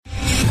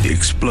The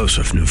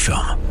explosive new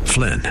film,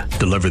 Flynn,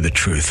 deliver the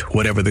truth,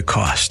 whatever the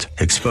cost,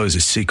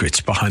 exposes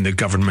secrets behind the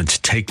government's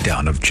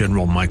takedown of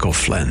General Michael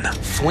Flynn.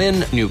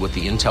 Flynn knew what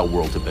the intel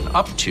world had been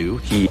up to.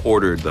 He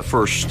ordered the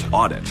first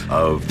audit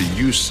of the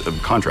use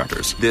of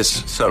contractors.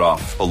 This set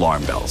off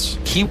alarm bells.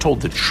 He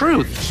told the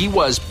truth. He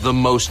was the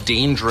most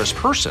dangerous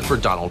person for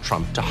Donald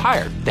Trump to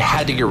hire. They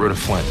had to get rid of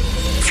Flynn.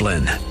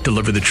 Flynn,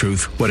 deliver the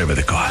truth, whatever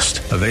the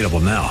cost. Available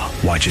now.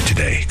 Watch it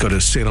today. Go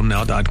to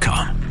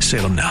salemnow.com.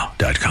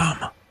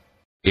 salemnow.com.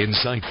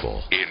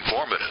 Insightful,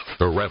 informative,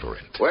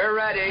 irreverent. We're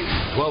ready.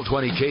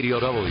 1220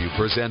 KDOW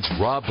presents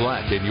Rob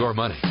Black in Your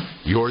Money,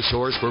 your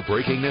source for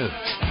breaking news,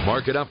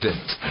 market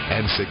updates,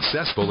 and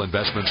successful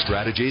investment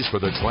strategies for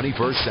the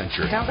 21st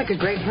century. Sounds like a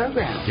great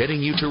program.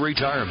 Getting you to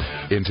retirement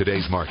in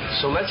today's market.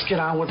 So let's get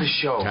on with the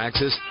show.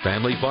 Taxes,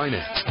 family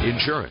finance,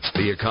 insurance,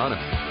 the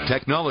economy,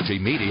 technology,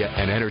 media,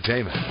 and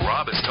entertainment.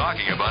 Rob is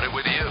talking about it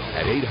with you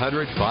at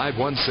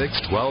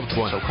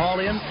 800-516-1220. So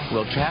call in,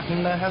 we'll chat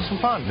and have some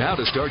fun. Now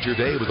to start your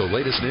day with the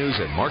latest news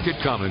and market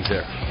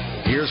commentary.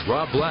 Here's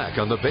Rob Black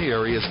on the Bay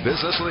Area's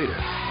business leader,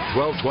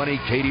 1220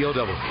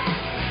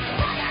 KDOW.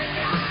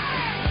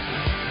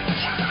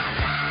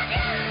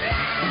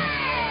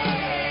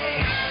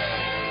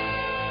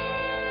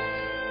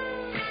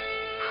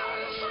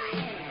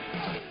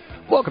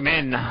 Welcome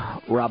in,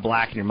 Rob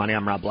Black and Your Money.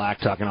 I'm Rob Black,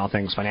 talking all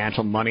things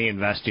financial, money,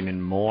 investing,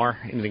 and more.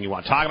 Anything you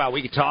want to talk about,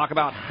 we can talk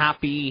about.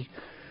 Happy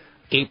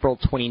April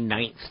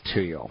 29th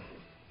to you.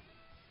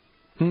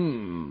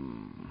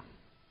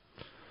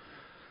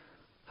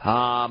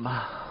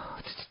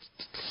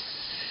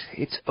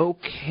 It's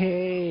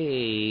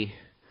okay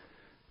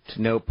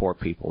to know poor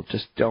people.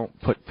 Just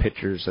don't put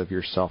pictures of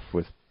yourself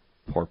with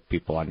poor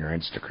people on your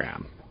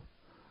Instagram.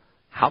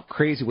 How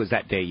crazy was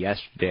that day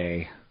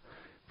yesterday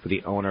for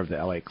the owner of the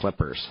LA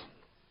Clippers?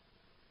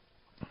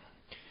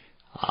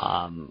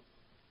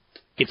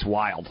 It's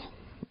wild.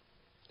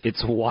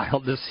 It's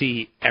wild to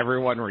see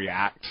everyone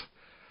react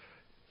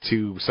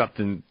to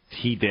something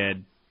he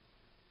did.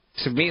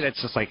 To me, that's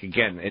just like,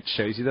 again, it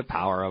shows you the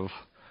power of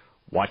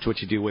watch what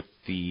you do with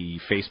the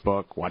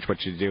Facebook, watch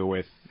what you do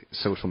with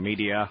social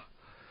media,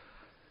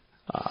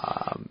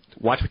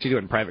 watch what you do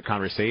in private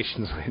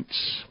conversations, which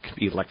can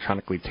be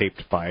electronically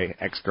taped by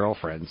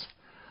ex-girlfriends.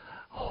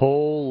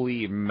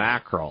 Holy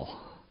mackerel.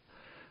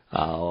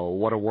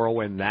 What a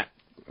whirlwind that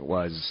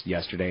was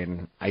yesterday,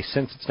 and I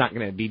sense it's not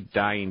going to be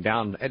dying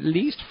down, at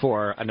least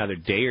for another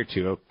day or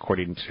two,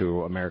 according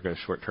to America's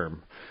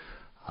short-term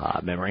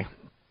memory.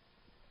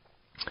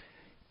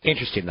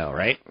 Interesting, though,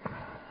 right?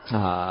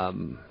 I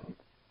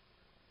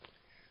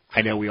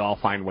know we all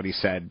find what he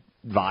said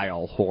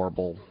vile,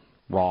 horrible,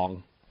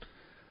 wrong.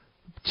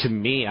 To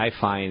me, I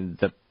find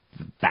the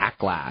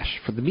backlash,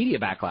 for the media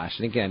backlash,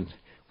 and again,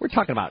 we're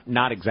talking about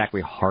not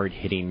exactly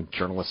hard-hitting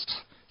journalist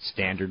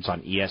standards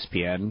on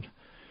ESPN,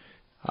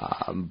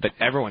 but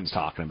everyone's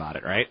talking about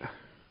it, right?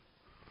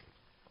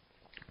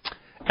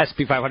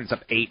 S&P 500's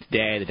up 8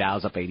 today. The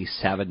Dow's up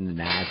 87. The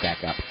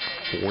NASDAQ up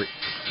 14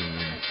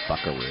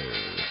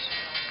 buckaroos.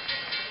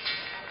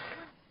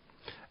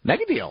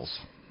 Mega deals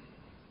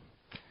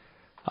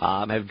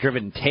have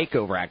driven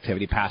takeover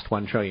activity past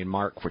 $1 trillion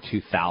mark for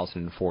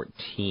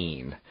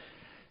 2014.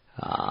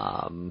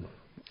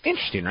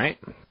 Interesting, right?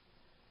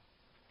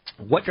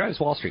 What drives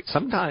Wall Street?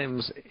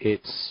 Sometimes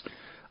it's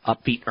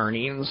upbeat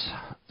earnings.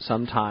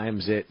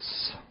 Sometimes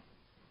it's,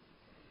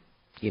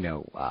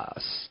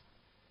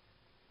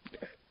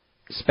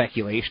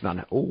 speculation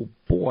on, oh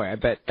boy, I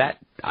bet that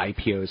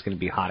IPO is going to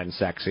be hot and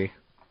sexy.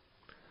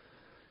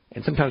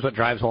 And sometimes what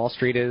drives Wall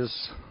Street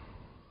is,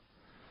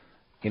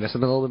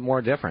 something a little bit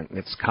more different.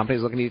 It's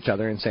companies looking at each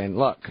other and saying,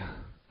 look,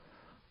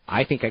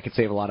 I think I could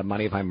save a lot of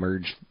money if I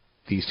merge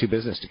these two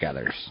businesses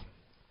together.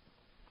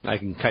 I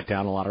can cut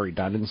down a lot of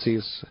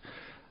redundancies.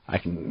 I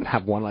can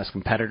have one less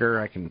competitor.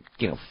 I can,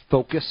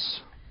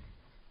 focus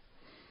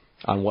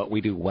on what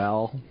we do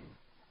well.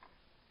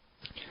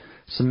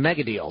 Some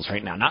mega deals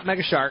right now. Not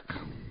Mega Shark,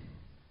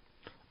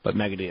 but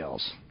mega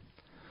deals.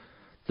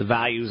 The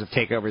values of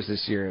takeovers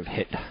this year have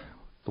hit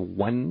the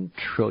 $1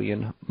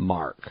 trillion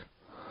mark.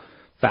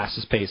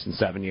 Fastest pace in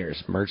 7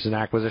 years. Mergers and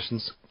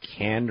acquisitions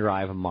can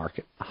drive a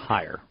market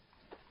higher.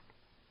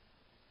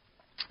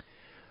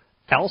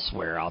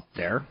 Elsewhere out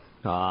there,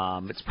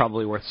 it's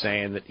probably worth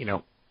saying that,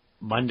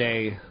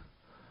 Monday,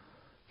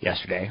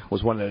 yesterday,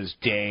 was one of those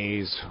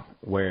days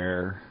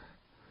where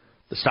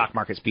the stock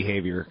market's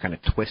behavior kind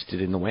of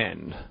twisted in the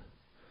wind.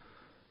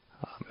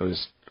 It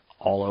was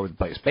all over the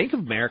place. Bank of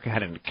America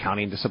had an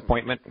accounting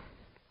disappointment.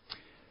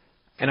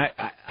 And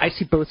I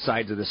see both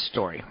sides of this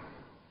story.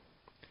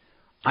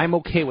 I'm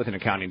okay with an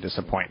accounting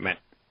disappointment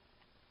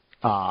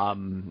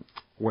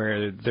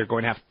where they're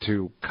going to have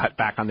to cut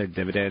back on their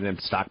dividend and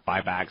stock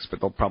buybacks, but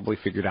they'll probably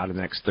figure it out in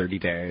the next 30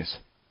 days.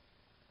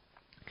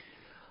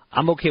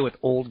 I'm okay with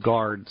old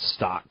guard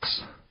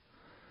stocks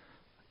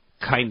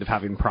kind of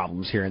having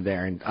problems here and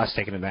there and us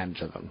taking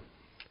advantage of them.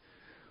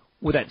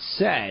 With that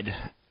said,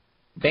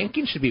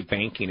 banking should be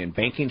banking, and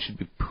banking should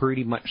be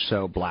pretty much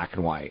so black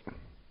and white.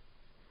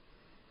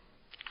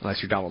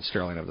 Unless you're Donald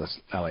Sterling of the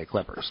LA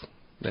Clippers.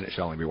 then it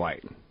should only be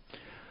white.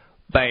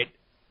 But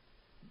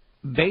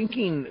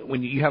banking,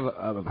 when you have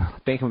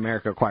a Bank of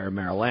America acquire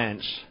Merrill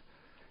Lynch,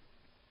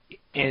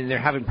 and they're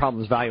having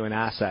problems valuing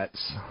assets,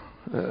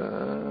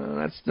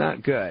 that's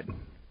not good.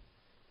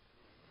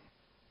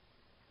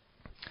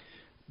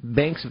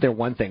 Banks, if they're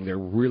one thing, they're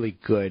really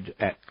good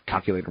at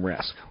calculating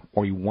risk,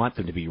 or you want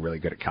them to be really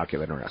good at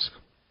calculating risk.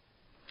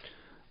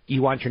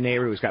 You want your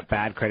neighbor who's got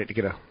bad credit to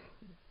get a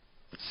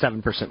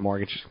 7%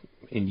 mortgage,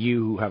 and you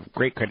who have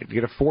great credit to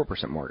get a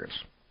 4% mortgage.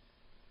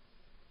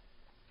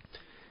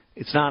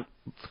 It's not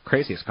the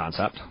craziest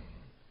concept.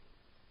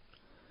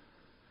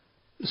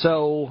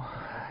 So,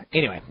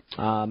 anyway,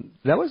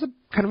 that was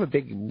kind of a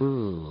big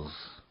move.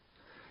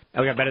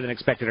 Now we got better than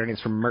expected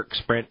earnings from Merck,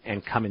 Sprint,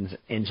 and Cummins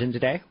Engine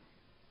today.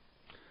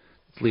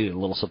 It's leading a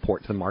little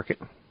support to the market.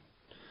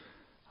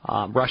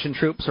 Russian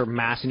troops are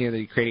massing near the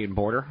Ukrainian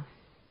border.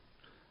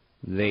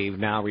 They've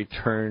now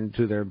returned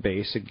to their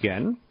base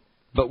again.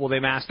 But will they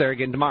mass there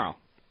again tomorrow?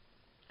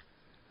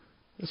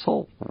 This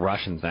whole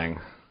Russian thing.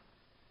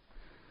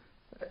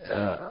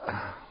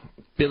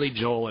 Billy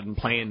Joel and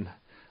playing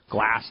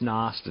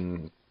Glasnost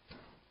and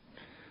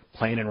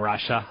playing in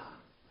Russia.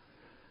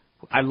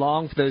 I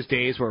long for those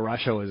days where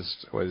Russia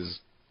was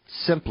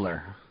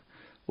simpler.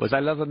 Was I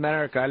love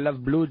America, I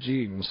love blue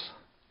jeans.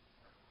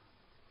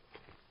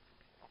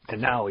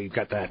 And now we've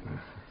got that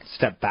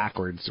step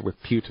backwards with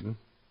Putin.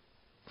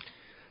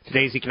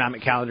 Today's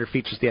economic calendar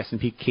features the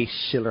S&P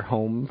Case-Shiller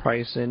Home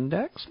Price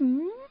Index.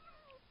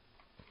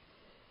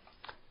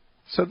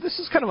 So this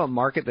is kind of a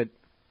market that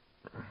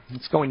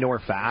it's going nowhere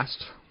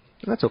fast.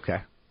 And that's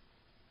okay.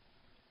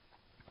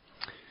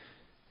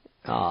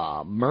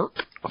 Merck,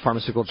 a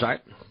pharmaceutical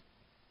giant,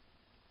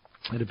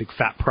 had a big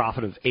fat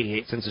profit of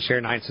 88 cents a share,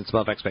 9 cents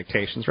above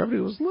expectations.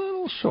 Revenue was a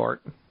little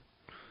short.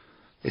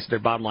 They said their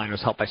bottom line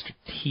was helped by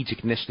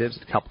strategic initiatives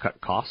that help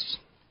cut costs.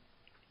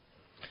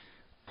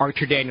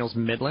 Archer Daniels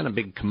Midland, a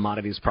big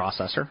commodities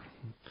processor,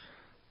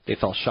 they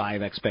fell shy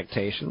of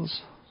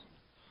expectations.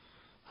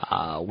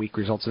 Weak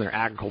results in their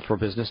agricultural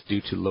business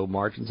due to low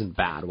margins and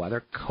bad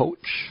weather.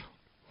 Coach,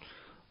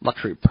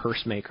 luxury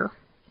purse maker,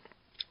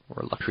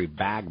 or luxury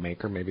bag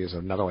maker, maybe is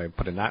another way of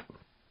putting that.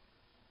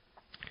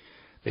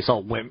 They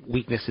saw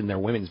weakness in their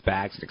women's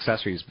bags and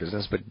accessories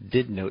business, but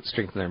did note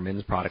strength in their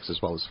men's products as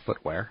well as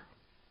footwear.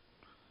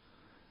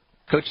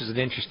 Coach is an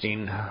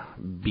interesting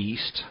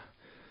beast.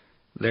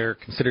 They're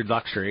considered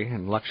luxury,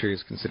 and luxury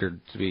is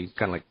considered to be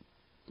kind of like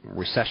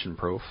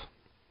recession-proof.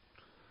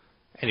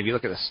 And if you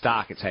look at the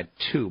stock, it's had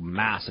two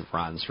massive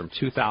runs from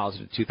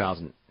 2000 to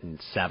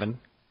 2007,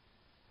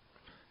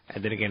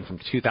 and then again from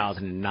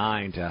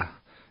 2009 to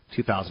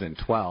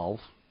 2012.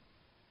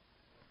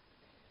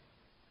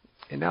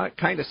 And now it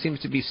kind of seems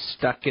to be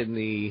stuck in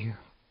the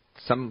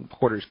some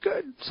quarters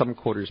good, some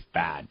quarters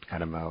bad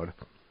kind of mode.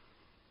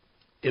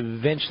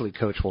 Eventually,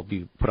 Coach will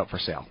be put up for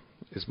sale,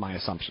 is my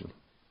assumption.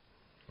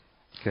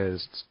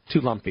 Because it's too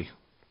lumpy.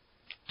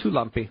 Too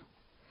lumpy.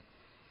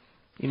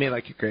 You may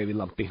like your gravy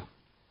lumpy,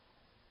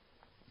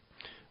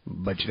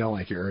 but you don't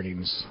like your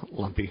earnings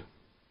lumpy.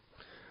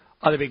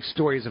 Other big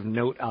stories of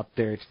note out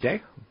there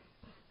today,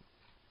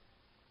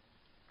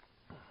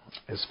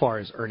 as far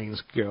as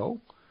earnings go,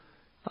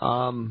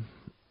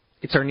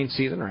 it's earnings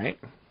season, right?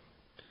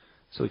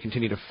 So we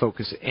continue to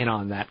focus in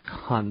on that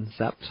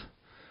concept.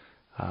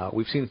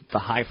 We've seen the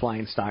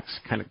high-flying stocks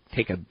kind of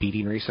take a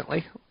beating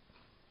recently.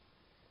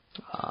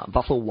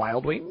 Buffalo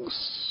Wild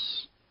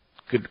Wings,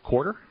 good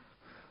quarter.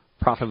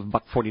 Profit of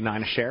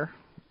 $1.49 a share.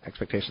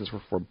 Expectations were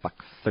for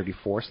 $1.34,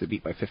 so they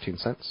beat by 15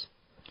 cents.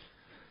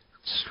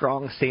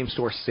 Strong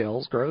same-store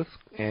sales growth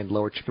and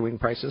lower chicken wing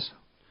prices.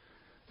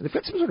 And they've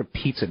got some sort of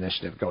pizza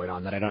initiative going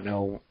on that I don't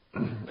know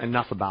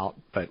enough about,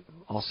 but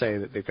I'll say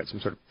that they've got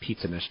some sort of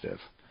pizza initiative.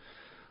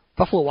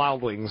 Buffalo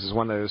Wild Wings is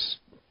one of those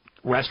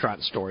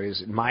restaurant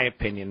stories, in my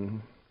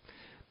opinion,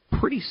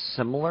 pretty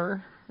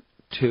similar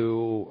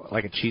to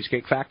like a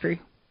Cheesecake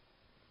Factory.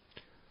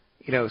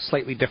 You know,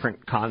 slightly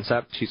different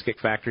concept. Cheesecake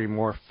Factory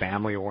more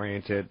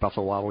family-oriented.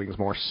 Buffalo Wild Wings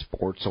more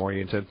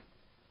sports-oriented.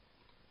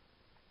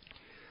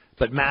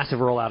 But massive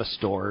rollout of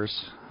stores.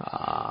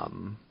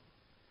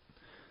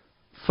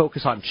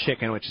 Focus on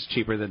chicken, which is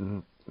cheaper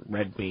than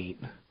red meat.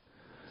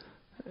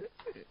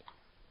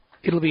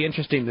 It'll be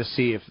interesting to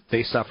see if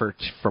they suffer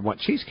from what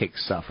Cheesecake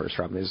suffers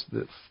from. Is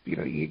that, you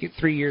know, you get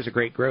 3 years of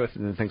great growth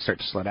and then things start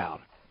to slow down.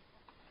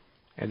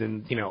 And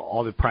then, you know,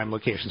 all the prime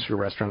locations for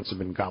restaurants have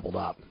been gobbled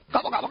up.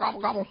 Gobble, gobble,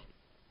 gobble, gobble.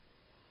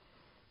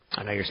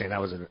 I know you're saying that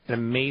was an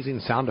amazing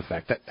sound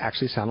effect. That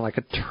actually sounded like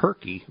a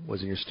turkey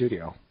was in your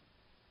studio.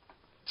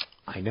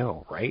 I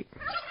know, right?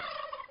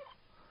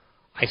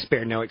 I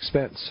spare no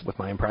expense with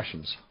my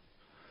impressions.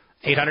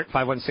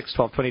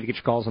 800-516-1220 to get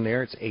your calls on the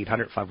air. It's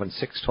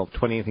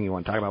 800-516-1220. Anything you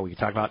want to talk about, we can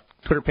talk about.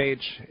 Twitter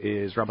page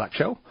is Rob Black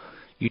Show.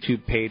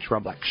 YouTube page,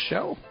 Rob Black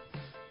Show.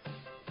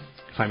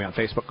 Find me on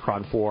Facebook,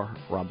 Cron4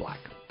 Rob Black.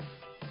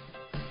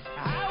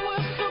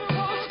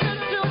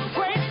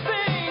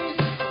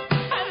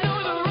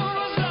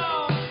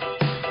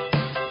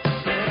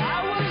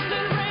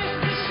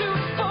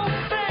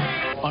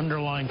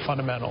 Underlying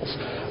fundamentals.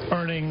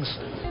 Earnings.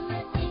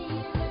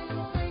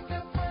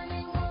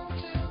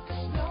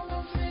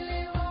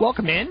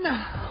 Welcome in.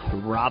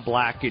 Rob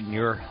Black and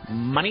Your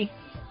Money.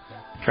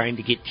 Trying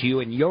to get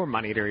you and your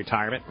money to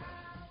retirement.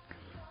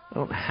 I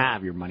don't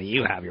have your money.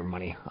 You have your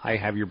money. I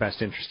have your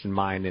best interest in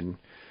mind and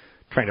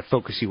trying to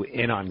focus you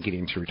in on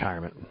getting to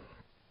retirement.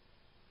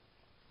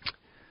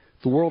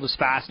 The world is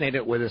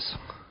fascinated with this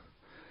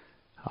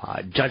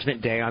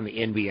Judgment Day on the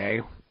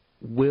NBA.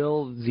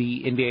 Will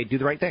the NBA do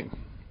the right thing?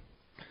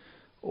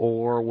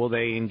 Or will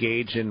they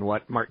engage in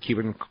what Mark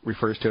Cuban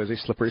refers to as a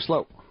slippery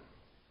slope?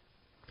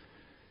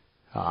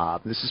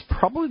 This is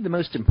probably the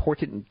most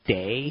important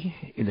day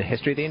in the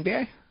history of the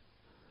NBA.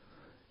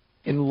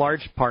 In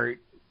large part,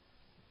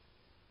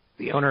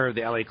 the owner of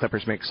the LA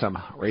Clippers makes some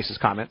racist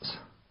comments.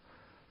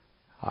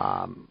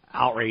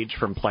 Outrage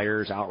from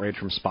players, outrage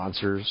from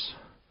sponsors.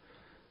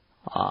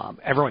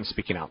 Everyone's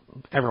speaking out.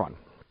 Everyone.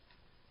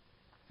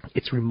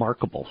 It's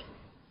remarkable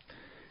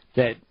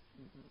that,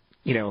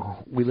 you know,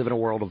 we live in a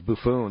world of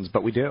buffoons,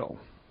 but we do.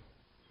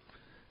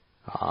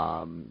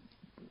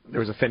 There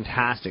was a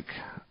fantastic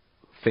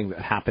thing that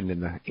happened in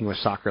the English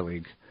Soccer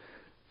League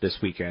this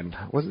weekend.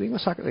 Was it the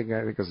English Soccer League?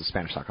 I think it was the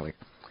Spanish Soccer League.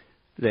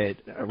 That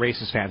a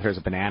racist fan throws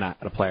a banana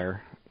at a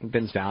player,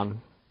 bends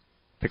down,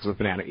 picks up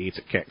the banana, eats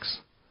it, kicks.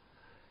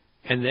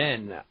 And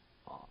then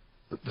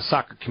the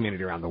soccer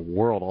community around the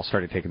world all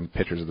started taking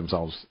pictures of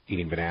themselves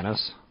eating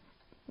bananas.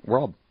 We're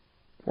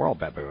all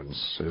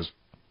baboons, is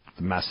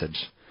the message.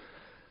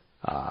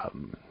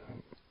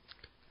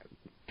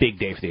 Big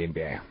day for the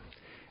NBA.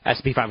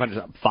 S&P 500 is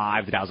up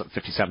 5, the Dow's up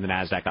 57, the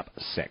NASDAQ up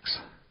 6.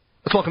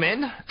 Let's welcome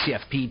in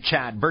CFP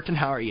Chad Burton.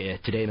 How are you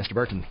today, Mr.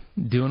 Burton?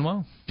 Doing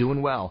well.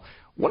 Doing well.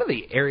 One of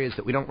the areas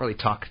that we don't really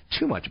talk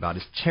too much about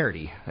is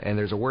charity, and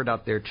there's a word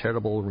out there,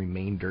 charitable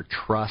remainder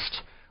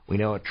trust. We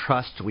know a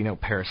trust. We know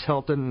Paris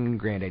Hilton.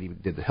 Granddaddy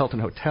did the Hilton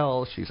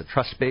Hotel. She's a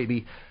trust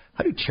baby.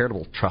 How do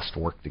charitable trusts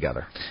work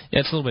together? Yeah,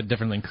 it's a little bit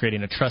different than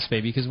creating a trust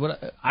baby, because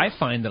what I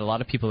find that a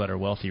lot of people that are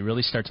wealthy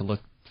really start to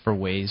look for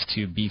ways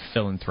to be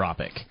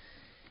philanthropic.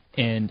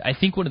 And I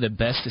think one of the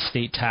best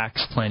estate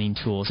tax planning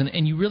tools,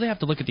 and you really have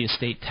to look at the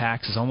estate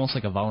tax as almost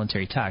like a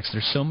voluntary tax.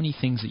 There's so many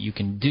things that you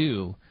can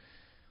do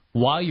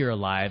while you're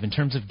alive in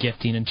terms of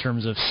gifting, in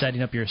terms of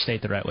setting up your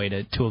estate the right way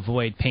to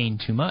avoid paying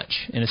too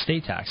much in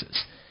estate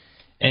taxes.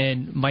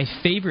 And my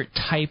favorite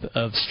type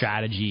of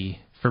strategy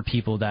for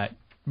people that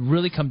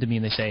really come to me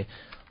and they say,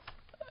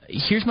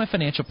 here's my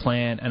financial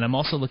plan, and I'm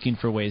also looking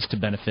for ways to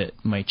benefit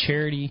my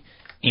charity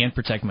and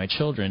protect my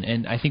children.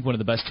 And I think one of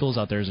the best tools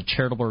out there is a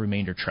charitable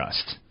remainder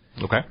trust.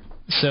 Okay.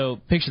 So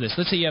picture this.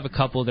 Let's say you have a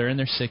couple. They're in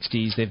their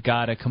 60s. They've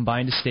got a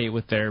combined estate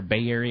with their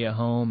Bay Area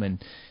home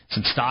and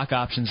some stock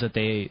options that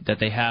they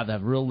have that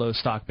have real low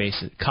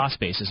cost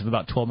basis of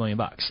about $12 million.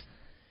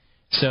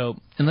 So,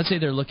 and let's say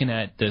they're looking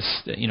at this,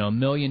 $1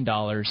 million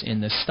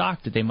in this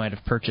stock that they might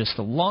have purchased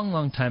a long,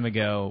 long time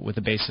ago with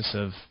a basis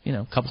of,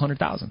 a couple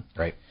 $100,000.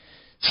 Right.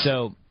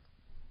 So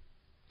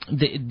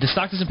the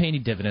stock doesn't pay any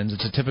dividends.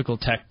 It's a typical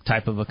tech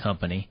type of a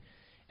company,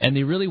 and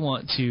they really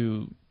want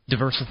to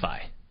diversify.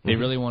 They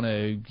really want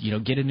to,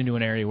 get into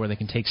an area where they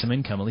can take some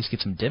income, at least get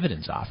some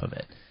dividends off of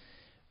it.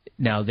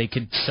 Now, they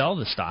could sell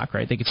the stock,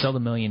 right? They could sell the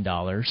 $1 million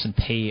and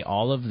pay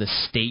all of the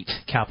state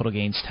capital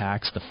gains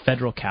tax, the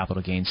federal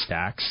capital gains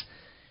tax,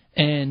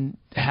 and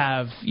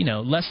have,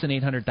 less than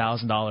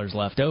 $800,000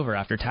 left over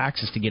after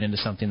taxes to get into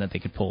something that they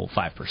could pull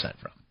 5%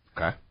 from.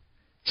 Okay.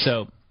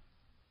 So,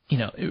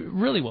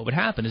 really what would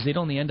happen is they'd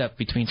only end up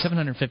between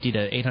 $750,000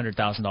 to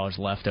 $800,000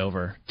 left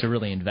over to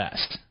really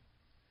invest.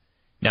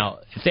 Now,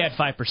 if they had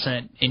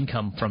 5%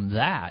 income from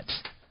that,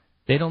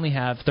 they'd only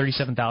have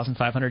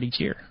 $37,500 each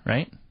year,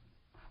 right?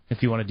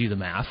 If you want to do the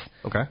math.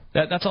 Okay.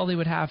 That's all they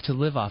would have to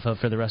live off of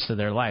for the rest of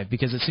their life,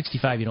 because at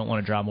 65 you don't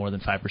want to draw more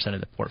than 5% of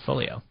the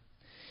portfolio.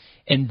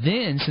 And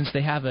then, since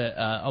they have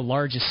a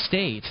large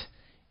estate,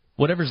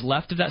 whatever's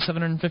left of that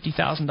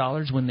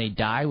 $750,000 when they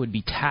die would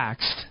be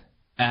taxed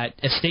at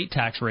estate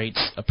tax rates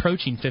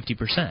approaching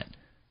 50%,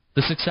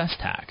 the success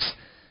tax.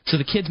 So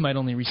the kids might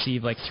only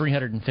receive like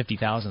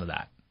 $350,000 of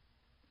that,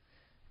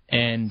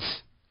 and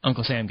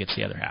Uncle Sam gets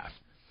the other half.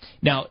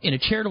 Now, in a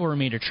charitable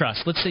remainder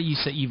trust, let's say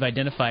you've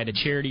identified a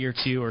charity or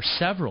two or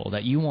several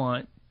that you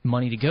want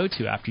money to go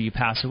to after you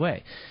pass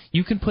away.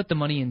 You can put the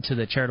money into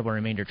the charitable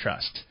remainder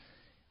trust.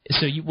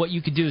 So what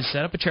you could do is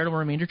set up a charitable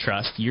remainder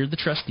trust. You're the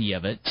trustee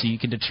of it, so you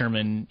can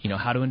determine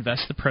how to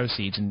invest the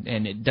proceeds,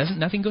 and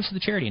nothing goes to the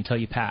charity until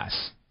you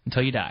pass,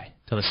 until you die,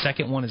 until the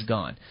second one is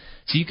gone.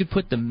 So you could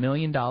put the $1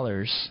 million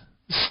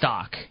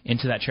stock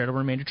into that charitable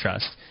remainder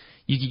trust.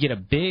 You could get a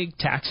big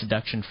tax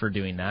deduction for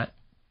doing that.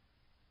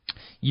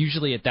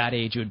 Usually at that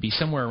age it would be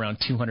somewhere around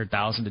 $200,000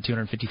 to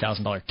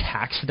 $250,000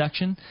 tax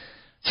deduction.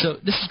 So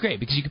this is great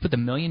because you could put the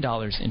 $1 million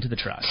into the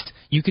trust.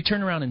 You could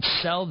turn around and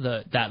sell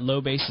that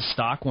low basis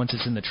stock once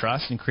it's in the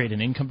trust and create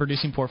an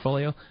income-producing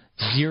portfolio.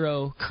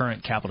 0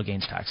 current capital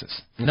gains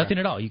taxes. Okay. Nothing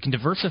at all. You can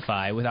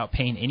diversify without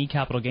paying any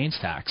capital gains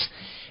tax.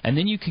 And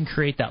then you can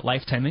create that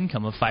lifetime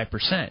income of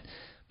 5%.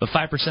 But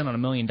 5% on $1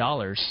 million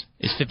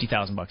is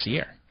 $50,000 a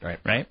year. Right.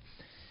 Right?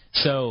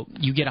 So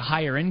you get a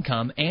higher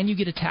income, and you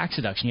get a tax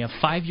deduction. You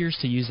have 5 years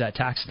to use that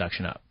tax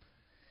deduction up.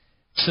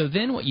 So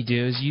then what you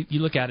do is you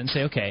look at it and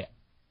say, okay,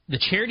 the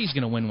charity's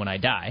going to win when I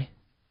die,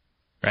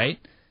 right?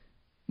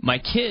 My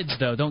kids,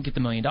 though, don't get the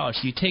 $1 million.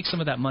 So you take some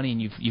of that money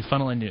and you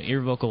funnel into an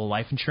irrevocable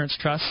life insurance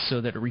trust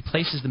so that it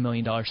replaces the $1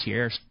 million to your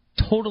heirs,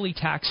 totally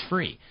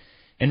tax-free.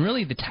 And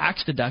really the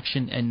tax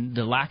deduction and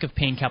the lack of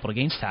paying capital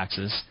gains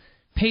taxes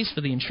pays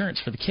for the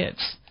insurance for the kids.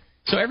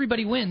 So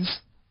everybody wins.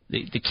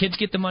 The kids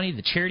get the money,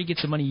 the charity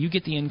gets the money, you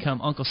get the income,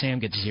 Uncle Sam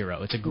gets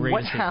zero. It's a great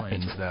What estate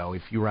happens, plan. though,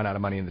 if you run out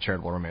of money in the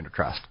charitable remainder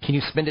trust? Can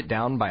you spend it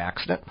down by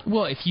accident?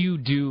 Well, if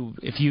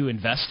you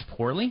invest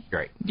poorly,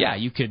 Right. yeah,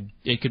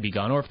 it could be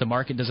gone. Or if the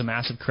market does a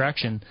massive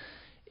correction,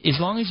 as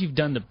long as you've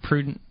done the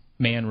prudent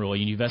man rule,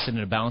 you invested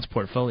in a balanced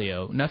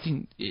portfolio,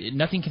 nothing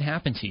can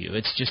happen to you.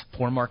 It's just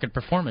poor market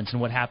performance,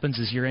 and what happens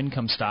is your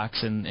income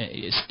stops and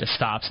it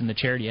stops, and the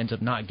charity ends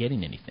up not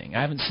getting anything.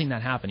 I haven't seen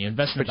that happen. You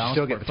invest in a balanced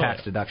portfolio. But you still get the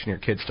tax deduction. Your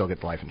kids still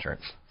get the life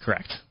insurance.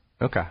 Correct.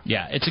 Okay.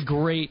 Yeah, it's a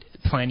great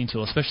planning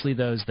tool, especially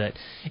those that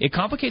it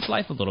complicates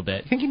life a little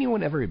bit. Think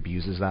anyone ever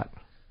abuses that?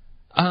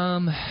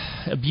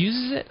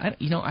 Abuses it?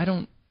 I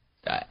don't.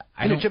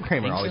 Jim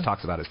Cramer always so.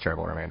 talks about his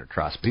charitable remainder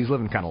trust, but he's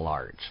living kind of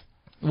large.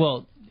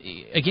 Well,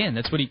 again,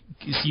 that's what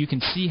you can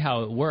see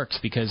how it works,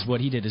 because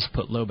what he did is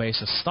put low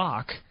basis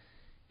stock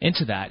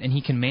into that, and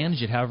he can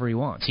manage it however he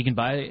wants. He can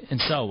buy and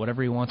sell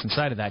whatever he wants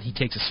inside of that. He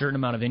takes a certain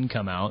amount of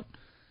income out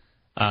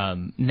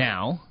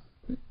now,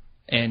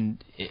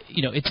 and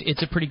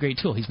it's a pretty great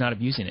tool. He's not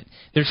abusing it.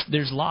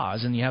 There's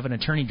laws, and you have an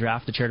attorney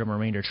draft the charitable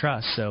remainder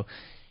trust, so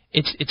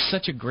it's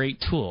such a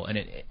great tool, and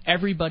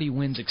everybody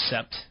wins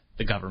except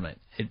the government.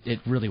 It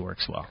really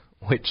works well.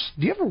 Which,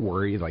 do you ever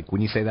worry, like,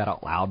 when you say that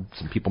out loud,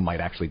 some people might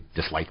actually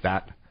dislike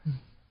that?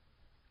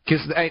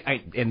 Because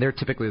and they're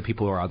typically the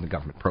people who are on the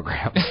government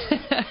program.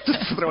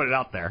 Just throwing it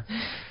out there.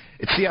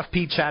 It's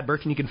CFP Chad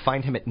Burton. You can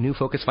find him at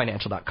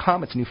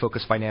newfocusfinancial.com. It's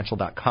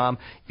newfocusfinancial.com.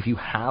 If you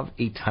have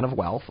a ton of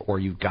wealth or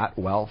you've got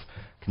wealth,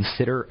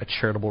 consider a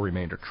charitable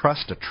remainder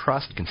trust. A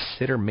trust,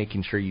 consider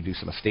making sure you do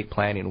some estate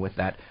planning with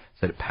that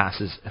so that it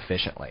passes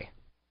efficiently.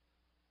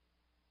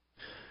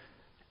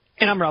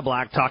 And I'm Rob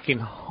Black,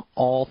 talking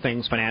all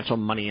things financial,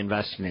 money,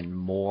 investing, and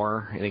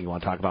more. Anything you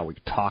want to talk about, we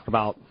can talk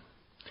about.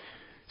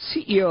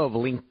 CEO of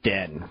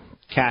LinkedIn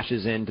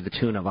cashes in to the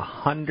tune of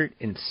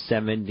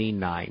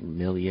 $179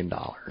 million.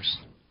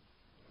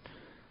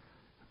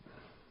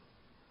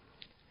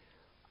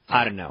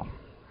 I don't know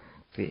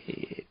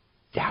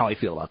how I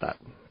feel about that.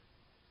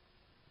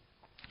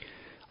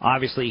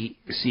 Obviously,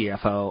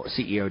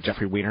 CEO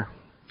Jeffrey Weiner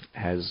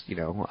has,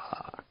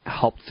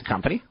 helped the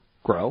company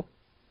grow.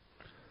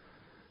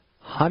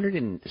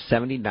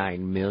 $179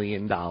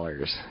 million.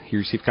 He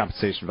received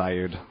compensation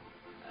valued.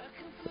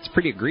 It's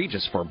pretty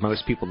egregious for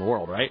most people in the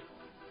world, right?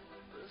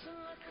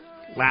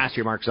 Last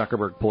year, Mark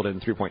Zuckerberg pulled in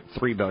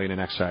 $3.3 billion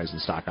in exercise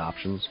and stock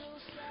options.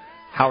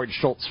 Howard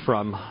Schultz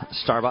from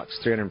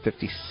Starbucks,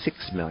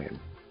 $356 million.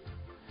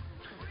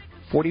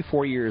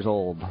 44 years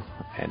old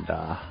and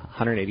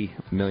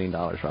 $180 million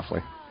roughly.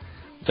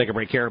 We'll take a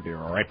break here. We'll be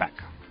right back.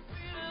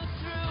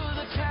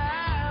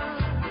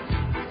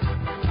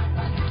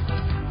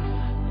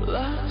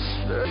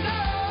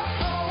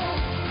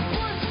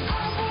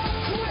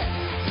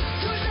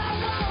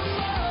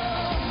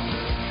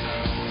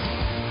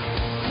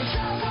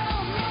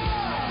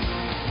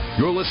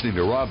 You're listening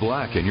to Rob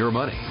Black and Your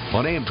Money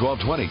on AM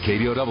 1220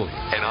 KDOW,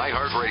 an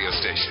iHeart radio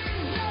station.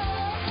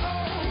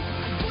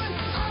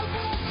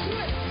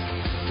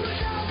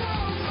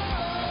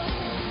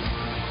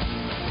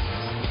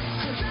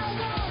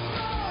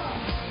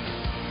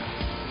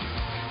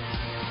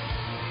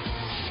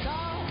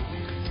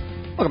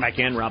 Welcome back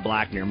in, Rob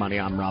Black and Your Money.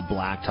 I'm Rob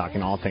Black,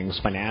 talking all things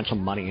financial,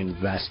 money,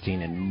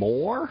 investing, and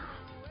more.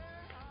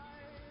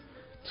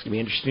 It's going to be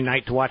an interesting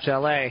night to watch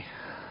L.A.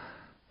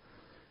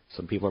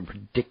 Some people are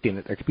predicting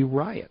that there could be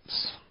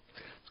riots.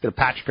 Let's go to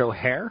Patrick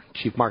O'Hare,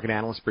 Chief Market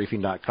Analyst,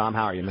 Briefing.com.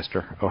 How are you,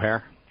 Mr.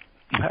 O'Hare?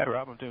 Hi,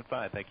 Rob. I'm doing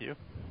fine. Thank you.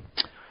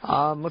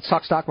 Let's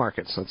talk stock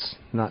markets. Let's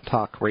not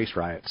talk race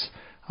riots.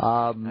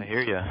 I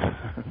hear you.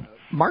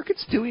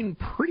 Market's doing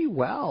pretty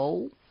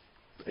well.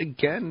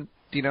 Again,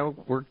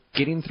 we're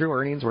getting through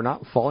earnings. We're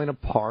not falling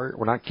apart.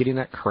 We're not getting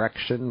that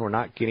correction. We're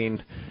not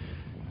getting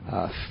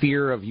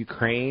fear of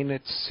Ukraine.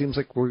 It seems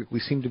like we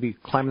seem to be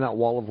climbing that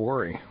wall of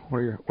worry. What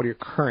are your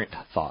current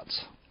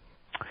thoughts?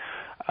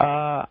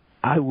 I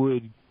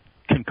would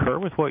concur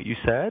with what you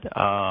said.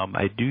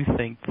 I do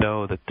think,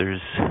 though, that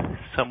there's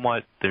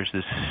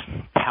this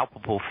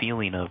palpable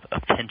feeling of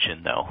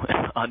tension, though,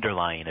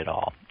 underlying it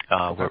all.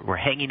 We're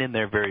hanging in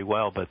there very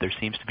well, but there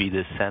seems to be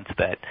this sense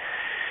that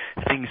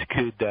things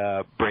could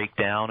break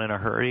down in a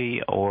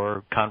hurry,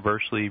 or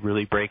conversely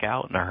really break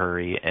out in a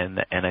hurry. And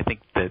I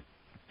think that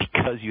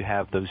because you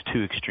have those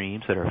two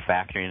extremes that are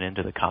factoring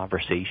into the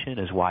conversation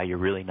is why you're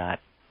really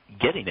not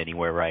getting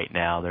anywhere right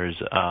now. There's,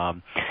 I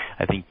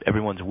think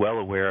everyone's well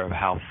aware of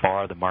how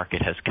far the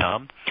market has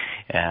come,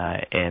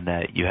 and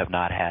that you have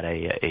not had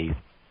a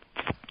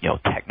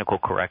technical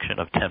correction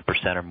of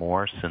 10% or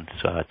more since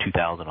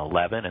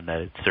 2011, and that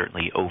it's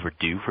certainly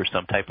overdue for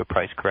some type of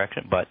price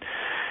correction. But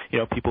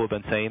people have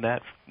been saying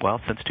that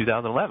since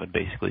 2011,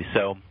 basically.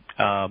 So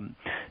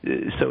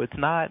it's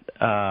not.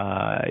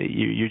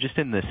 You're just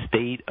in the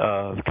state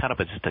of kind of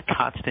just a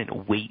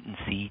constant wait and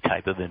see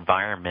type of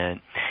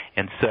environment,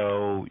 and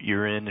so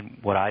you're in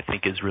what I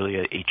think is really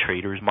a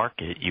trader's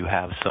market. You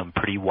have some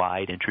pretty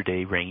wide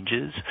intraday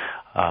ranges,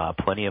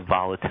 plenty of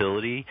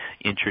volatility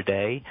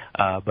intraday,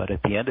 but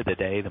at the end of the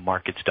day, the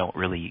markets don't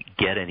really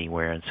get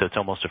anywhere, and so it's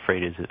almost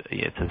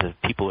it's as if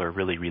people are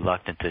really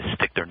reluctant to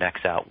stick their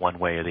necks out one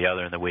way or the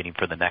other, and they're waiting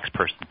for the next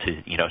person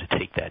to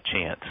take that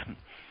chance.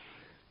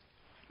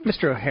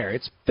 Mr. O'Hare,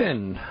 it's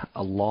been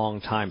a long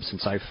time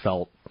since I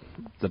felt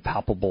the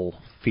palpable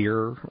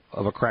fear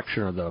of a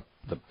correction or the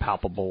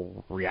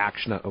palpable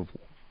reaction of,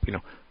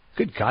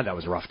 good God, that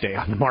was a rough day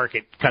on the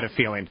market kind of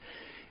feeling.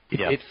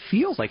 It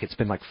feels like it's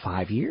been like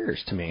 5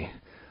 years to me.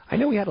 I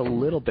know we had a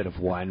little bit of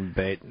one,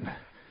 but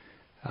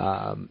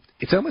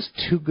it's almost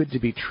too good to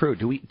be true.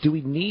 Do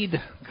we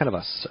need kind of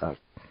a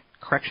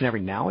correction every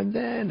now and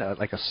then,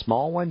 like a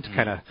small one to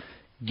kind of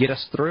get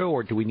us through,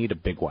 or do we need a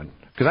big one?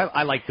 Because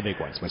I like the big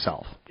ones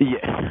myself.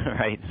 Yeah,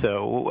 right.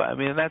 So, I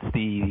mean, that's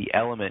the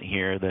element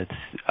here that's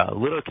a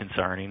little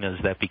concerning, is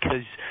that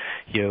because,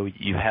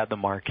 you had the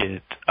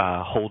market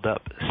hold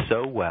up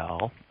so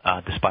well,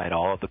 despite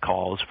all of the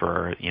calls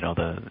for,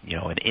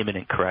 an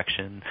imminent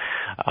correction,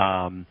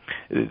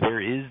 there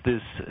is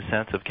this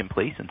sense of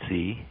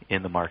complacency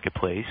in the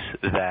marketplace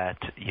that,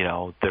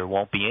 there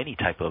won't be any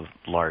type of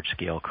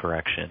large-scale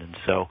correction. And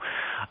so,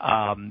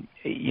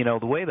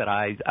 the way that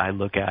I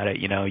look at it,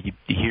 you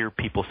hear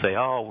people say,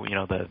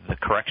 the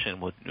correction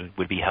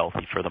would be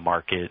healthy for the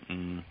market,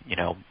 and,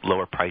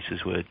 lower prices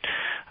would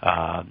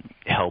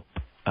help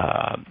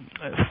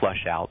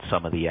flush out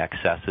some of the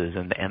excesses,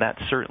 and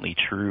that's certainly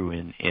true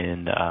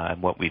in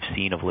what we've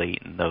seen of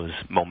late in those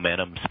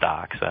momentum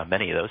stocks.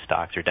 Many of those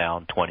stocks are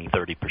down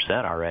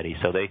 20-30% already,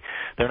 so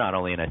they're not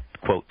only in a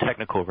quote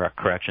technical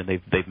correction,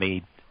 they've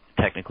made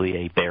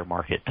technically a bear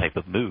market type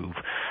of move.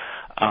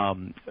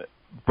 In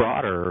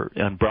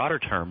broader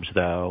terms,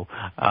 though,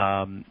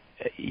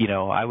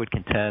 I would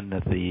contend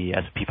that the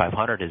S&P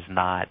 500 is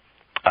not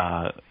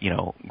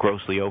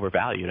grossly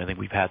overvalued. I think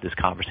we've had this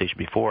conversation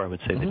before. I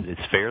would say that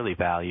it's fairly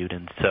valued,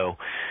 and so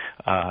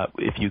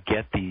if you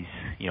get these,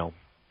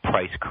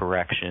 price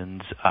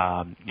corrections,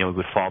 we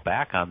would fall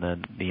back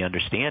on the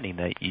understanding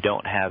that you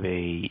don't have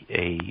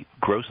a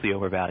grossly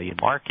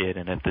overvalued market,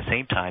 and at the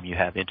same time you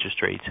have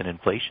interest rates and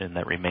inflation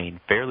that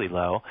remain fairly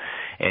low,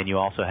 and you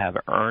also have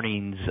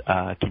earnings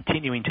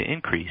continuing to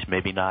increase,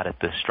 maybe not at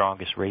the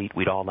strongest rate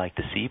we'd all like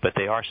to see, but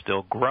they are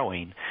still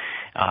growing.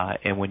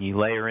 And when you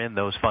layer in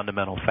those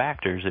fundamental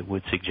factors, it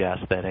would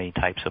suggest that any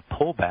types of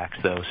pullbacks,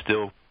 though,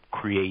 still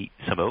create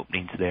some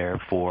openings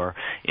there for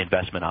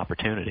investment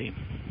opportunity.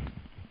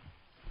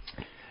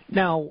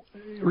 Now,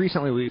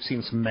 recently we've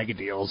seen some mega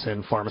deals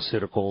in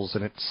pharmaceuticals,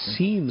 and it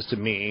seems to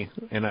me,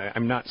 and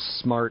I'm not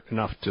smart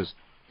enough to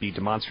be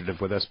demonstrative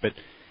with this, but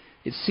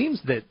it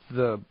seems that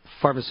the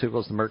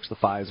pharmaceuticals, the Mercks, the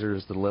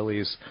Pfizers, the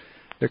Lillys,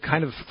 they're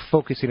kind of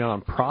focusing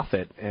on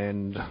profit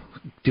and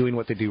doing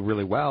what they do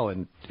really well.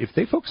 And if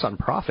they focus on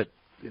profit,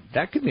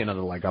 that could be another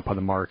leg up on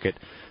the market,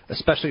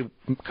 especially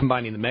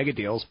combining the mega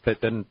deals, but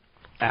then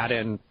add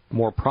in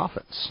more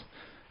profits.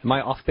 Am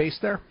I off base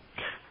there?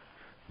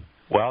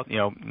 Well,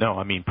 no.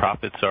 I mean,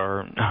 profits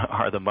are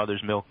the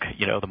mother's milk,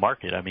 the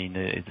market. I mean,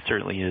 it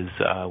certainly is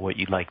what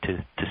you'd like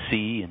to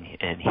see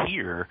and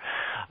hear,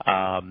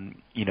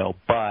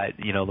 But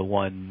the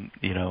one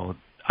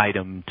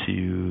item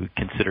to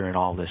consider in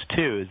all this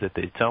too is that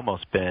it's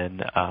almost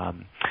been a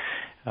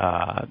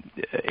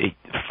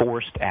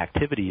forced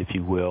activity, if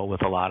you will,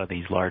 with a lot of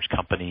these large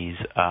companies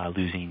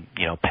losing,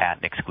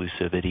 patent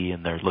exclusivity,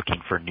 and they're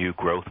looking for new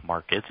growth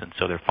markets, and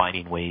so they're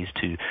finding ways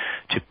to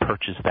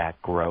purchase that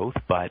growth.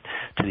 But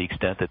to the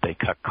extent that they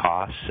cut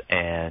costs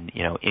and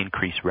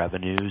increase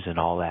revenues, and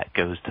all that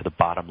goes to the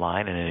bottom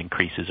line, and it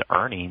increases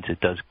earnings, it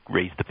does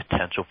raise the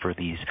potential for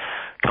these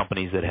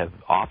companies that have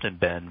often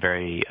been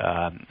very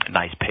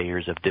nice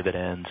payers of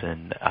dividends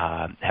and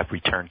have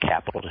returned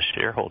capital to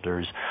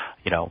shareholders.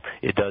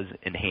 It does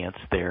enhance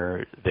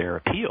their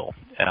appeal,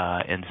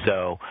 and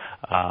so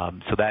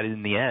that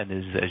in the end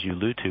is, as you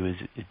allude to,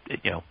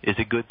 is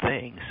a good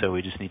thing. So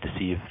we just need to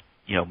see if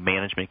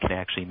management can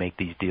actually make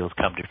these deals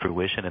come to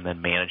fruition, and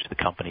then manage the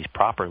companies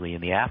properly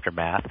in the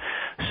aftermath,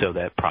 so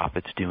that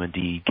profits do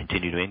indeed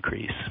continue to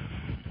increase.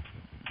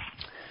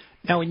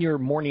 Now, in your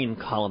morning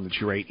column that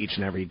you write each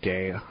and every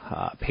day,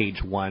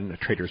 page 1,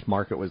 Trader's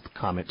Market was the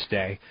comment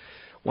today.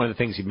 One of the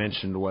things you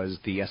mentioned was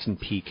the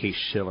S&P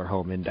Case-Shiller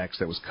Home Index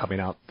that was coming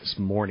out this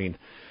morning.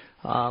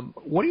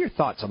 What are your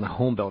thoughts on the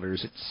home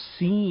builders? It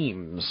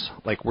seems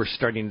like we're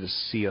starting to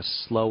see a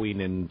slowing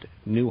in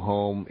new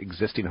home,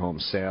 existing home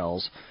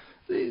sales.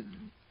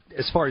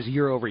 As far as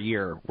year over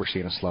year, we're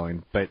seeing a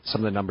slowing, but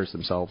some of the numbers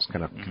themselves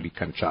can be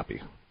kind of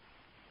choppy.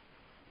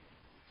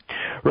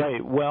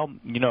 Right. Well,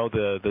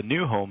 the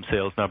new home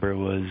sales number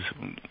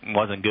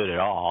wasn't good at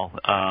all,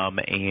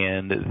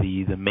 and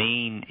the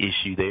main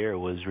issue there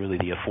was really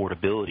the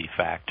affordability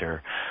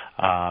factor.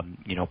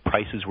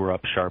 Prices were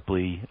up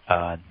sharply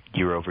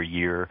year over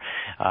year,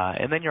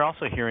 and then you're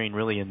also hearing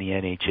really in the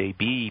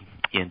NAHB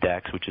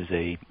index, which is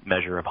a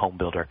measure of home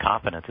builder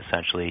confidence,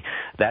 essentially,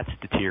 that's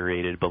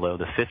deteriorated below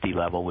the 50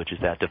 level, which is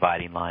that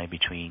dividing line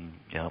between,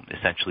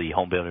 essentially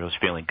home builders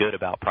feeling good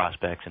about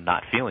prospects and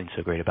not feeling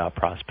so great about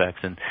prospects.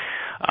 And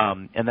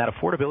that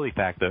affordability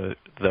factor,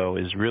 though,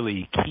 is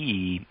really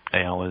key,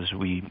 as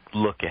we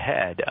look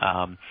ahead,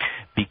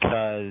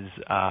 because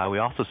we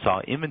also saw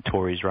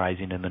inventories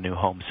rising in the new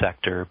home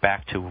sector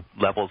back to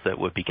levels that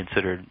would be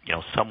considered,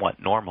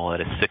 somewhat normal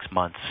at a 6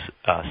 months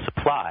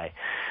supply.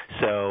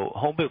 So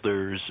home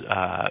builders,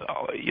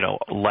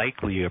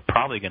 likely are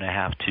probably going to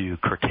have to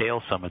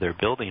curtail some of their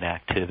building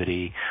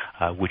activity,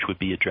 which would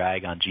be a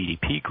drag on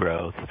GDP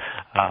growth.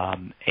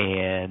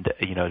 And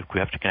we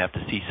have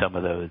to see some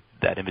of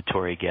that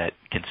inventory get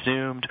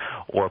consumed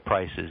or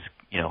prices,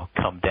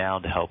 come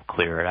down to help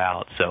clear it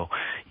out. So,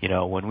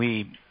 when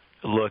we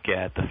look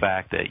at the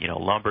fact that,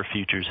 lumber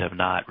futures have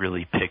not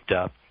really picked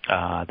up,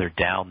 they're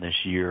down this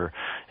year,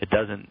 it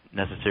doesn't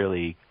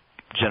necessarily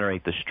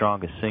generate the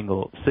strongest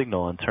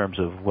signal in terms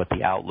of what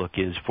the outlook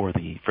is for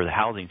the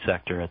housing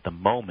sector at the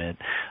moment.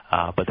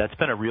 But that's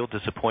been a real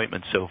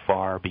disappointment so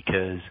far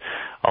because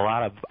a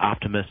lot of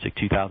optimistic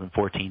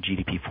 2014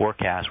 GDP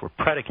forecasts were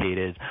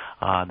predicated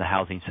on the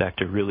housing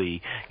sector really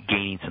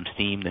gaining some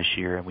steam this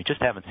year, and we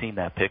just haven't seen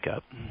that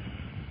pickup.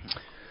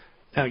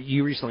 Now,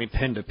 you recently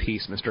penned a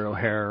piece, Mr.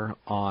 O'Hare,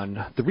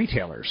 on the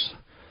retailers.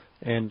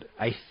 And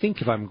I think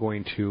if I'm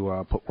going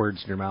to put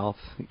words in your mouth,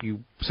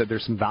 you said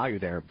there's some value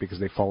there because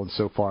they've fallen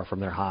so far from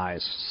their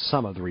highs,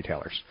 some of the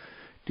retailers.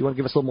 Do you want to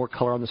give us a little more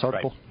color on this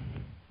article?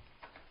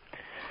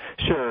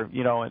 Right. Sure.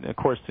 And of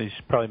course, they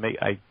should probably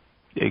I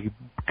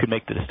could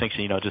make the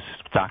distinction, just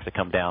stocks that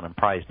come down in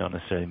price don't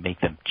necessarily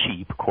make them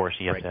cheap. Of course,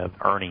 you have to have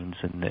earnings,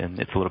 and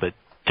it's a little bit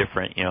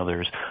different.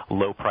 There's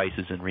low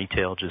prices in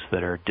retail just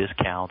that are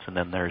discounts, and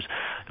then there's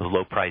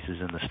low prices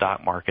in the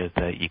stock market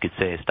that you could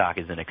say a stock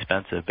is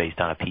inexpensive based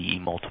on a PE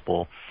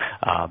multiple.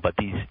 But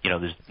these,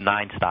 there's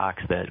 9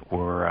 stocks that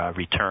were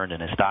returned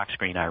in a stock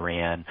screen I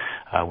ran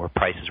where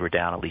prices were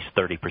down at least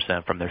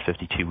 30% from their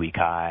 52-week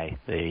high.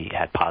 They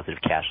had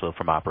positive cash flow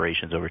from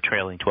operations over a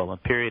trailing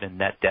 12-month period and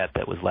net debt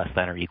that was less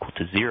than or equal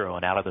to 0.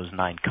 And out of those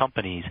 9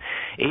 companies,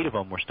 8 of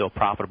them were still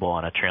profitable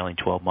on a trailing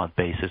 12-month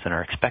basis and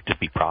are expected to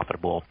be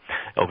profitable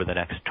over the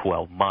next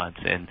 12 months.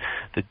 And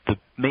the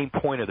main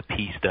point of the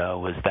piece, though,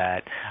 was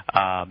that,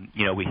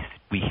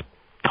 we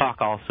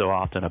talk also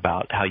often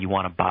about how you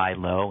want to buy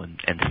low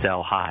and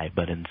sell high,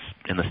 but in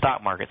the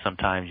stock market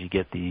sometimes you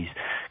get these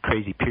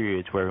crazy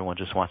periods where everyone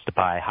just wants to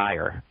buy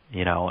higher,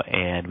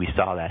 and we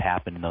saw that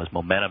happen in those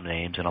momentum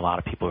names, and a lot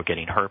of people are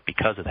getting hurt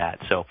because of that.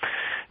 So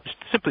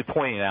simply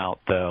pointing out,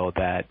 though,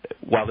 that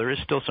while there is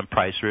still some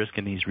price risk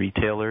in these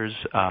retailers,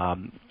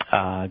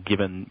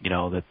 given,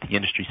 that the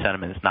industry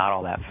sentiment is not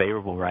all that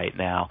favorable right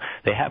now,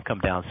 they have come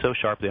down so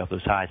sharply off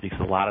those highs because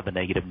a lot of the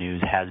negative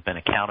news has been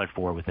accounted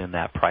for within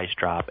that price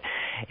drop.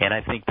 And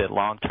I think that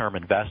long-term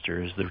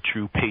investors, the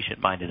true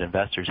patient-minded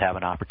investors, have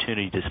an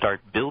opportunity to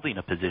start building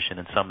a position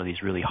in some of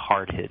these really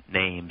hard-hit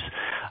names,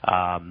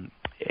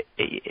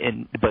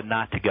 but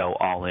not to go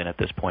all in at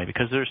this point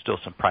because there's still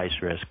some price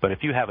risk. But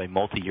if you have a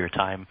multi-year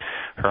time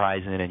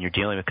horizon and you're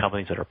dealing with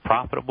companies that are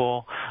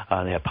profitable,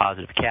 they have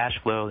positive cash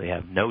flow, they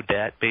have no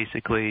debt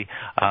basically,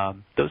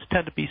 those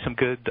tend to be some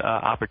good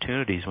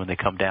opportunities when they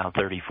come down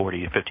 30,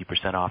 40,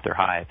 50% off their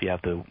high if you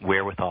have the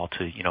wherewithal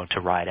to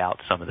ride out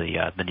some of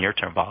the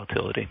near-term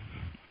volatility.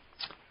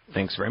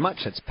 Thanks very much.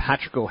 That's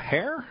Patrick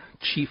O'Hare,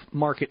 Chief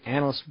Market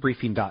Analyst,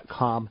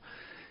 Briefing.com.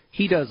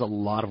 He does a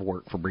lot of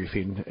work for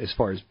Briefing as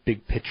far as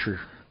big picture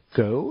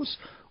goes.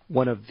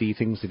 One of the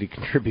things that he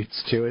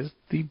contributes to is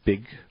the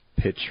big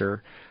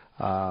picture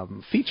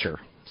feature.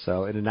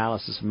 So an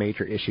analysis of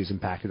major issues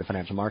impacting the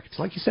financial markets.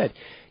 Like you said,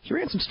 he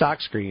ran some stock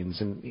screens,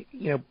 and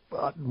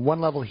on one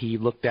level he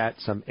looked at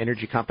some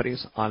energy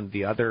companies. On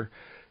the other,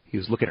 he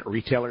was looking at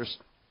retailers.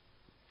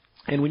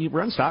 And when you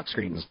run stock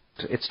screens,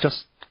 it's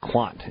just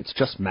quant. It's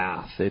just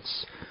math.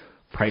 It's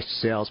price to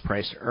sales,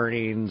 price to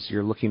earnings.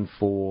 You're looking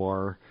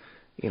for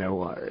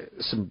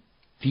some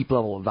deep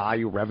level of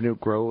value, revenue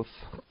growth,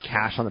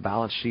 cash on the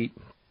balance sheet.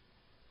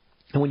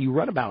 And when you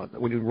run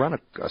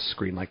a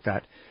screen like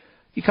that,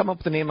 you come up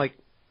with a name like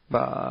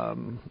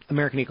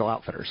American Eagle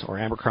Outfitters or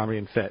Abercrombie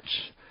and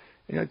Fitch.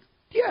 And you're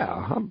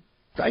like,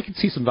 I can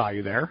see some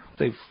value there.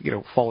 They've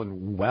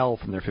fallen well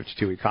from their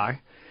 52-week high.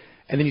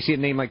 And then you see a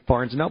name like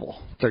Barnes &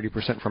 Noble,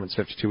 30% from its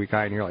 52-week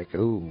high, and you're like,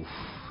 ooh,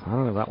 I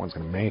don't know if that one's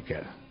going to make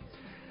it.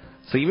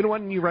 So even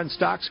when you run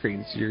stock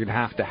screens, you're going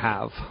to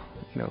have,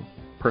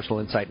 personal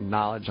insight and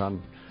knowledge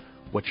on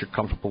what you're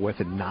comfortable with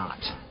and not.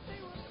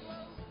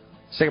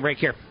 Let's take a break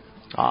here.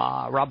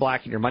 Rob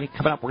Black and Your Money.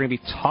 Coming up, we're going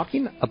to be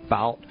talking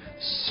about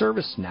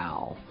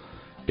ServiceNow,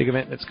 big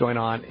event that's going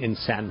on in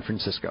San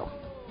Francisco.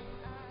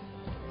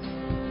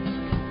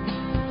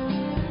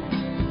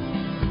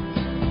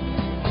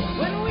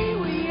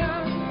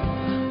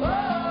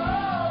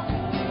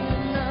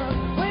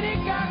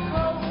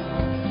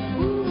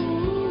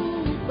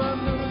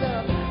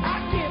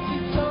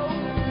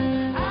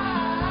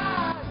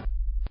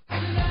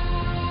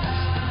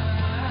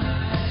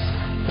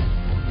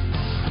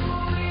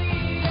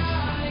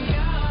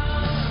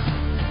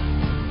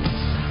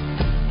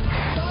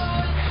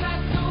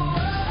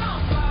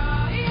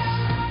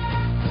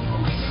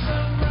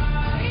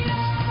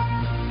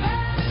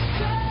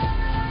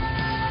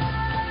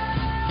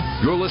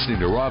 You're listening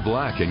to Rob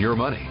Black and Your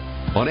Money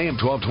on AM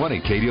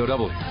 1220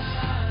 KDOW.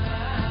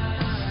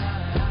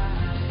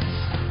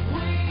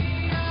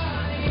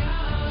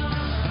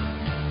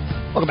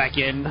 Welcome back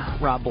in,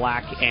 Rob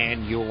Black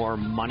and Your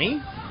Money.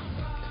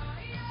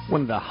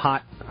 One of the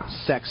hot,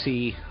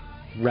 sexy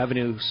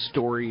revenue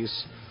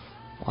stories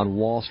on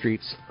Wall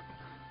Street's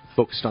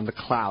focused on the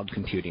cloud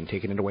computing,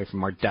 taking it away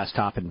from our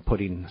desktop and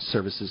putting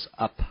services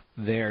up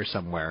there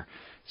somewhere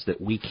so that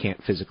we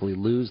can't physically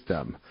lose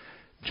them.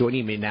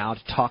 Joining me now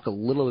to talk a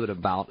little bit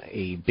about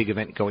a big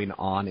event going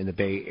on in the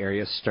Bay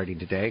Area starting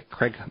today,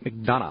 Craig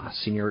McDonough,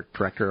 Senior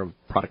Director of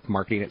Product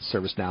Marketing at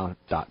ServiceNow.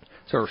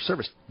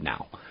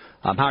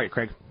 How are you,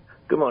 Craig?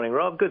 Good morning,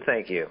 Rob. Good,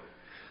 thank you.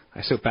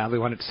 I so badly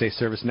wanted to say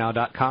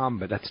ServiceNow.com,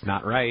 but that's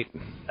not right.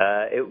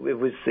 It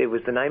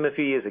was the name a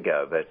few years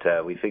ago,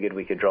 but we figured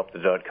we could drop the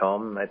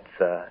 .com. It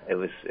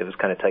was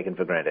kind of taken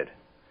for granted.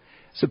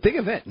 So big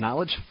event,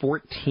 Knowledge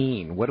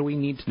 14. What do we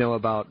need to know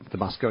about the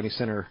Moscone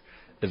Center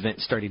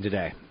event starting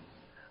today?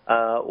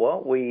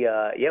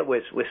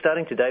 We're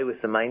starting today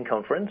with the main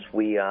conference.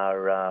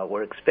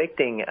 We're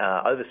expecting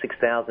over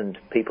 6,000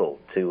 people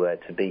to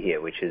be here,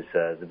 which is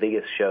the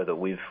biggest show that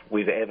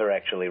we've ever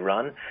actually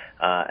run,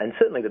 and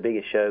certainly the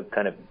biggest show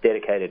kind of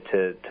dedicated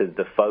to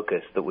the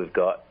focus that we've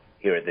got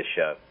here at this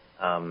show.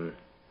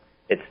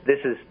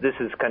 This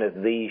is kind of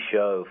the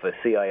show for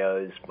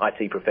CIOs,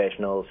 IT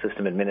professionals,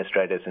 system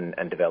administrators,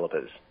 and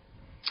developers.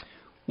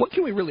 What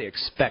can we really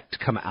expect to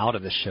come out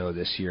of the show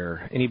this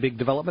year? Any big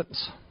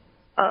developments?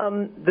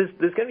 There's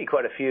going to be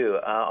quite a few.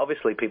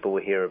 Obviously, people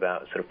will hear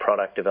about sort of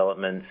product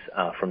developments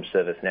from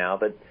ServiceNow,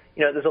 but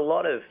there's a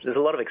lot of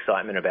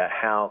excitement about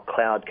how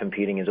cloud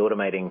computing is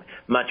automating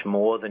much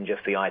more than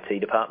just the IT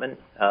department.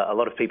 A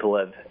lot of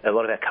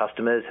our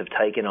customers have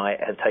taken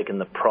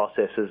the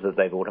processes that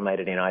they've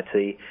automated in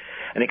IT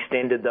and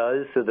extended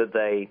those so that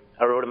they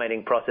are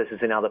automating processes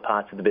in other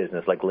parts of the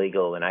business, like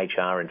legal and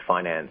HR and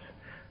finance.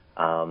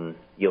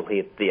 You'll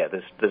hear,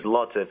 there's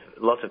lots of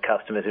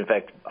customers. In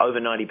fact, over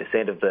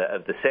 90% of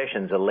the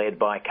sessions are led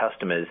by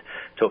customers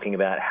talking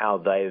about how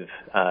they've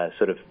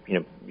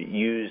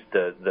used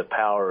the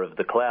power of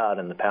the cloud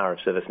and the power of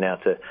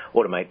ServiceNow to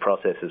automate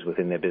processes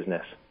within their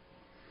business.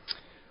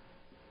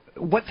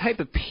 What type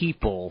of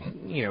people,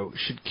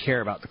 should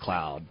care about the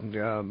cloud?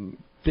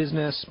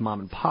 Business, mom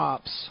and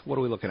pops. What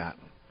are we looking at?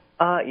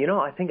 I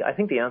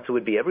think the answer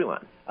would be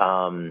everyone.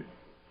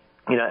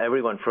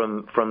 Everyone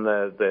from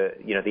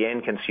the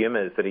end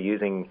consumers that are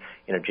using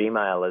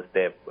Gmail as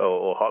their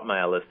or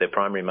Hotmail as their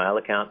primary mail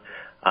account,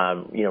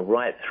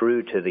 right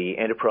through to the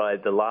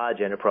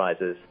large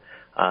enterprises,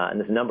 and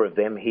there's a number of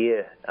them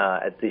here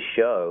at this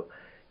show.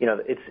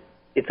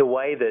 It's a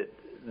way that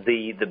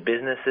the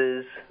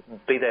businesses,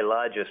 be they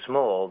large or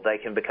small, they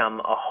can become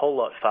a whole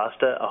lot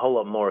faster, a whole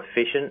lot more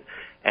efficient,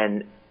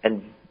 and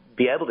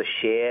be able to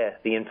share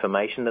the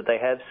information that they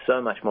have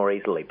so much more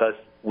easily, both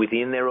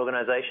within their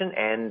organization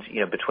and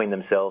between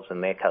themselves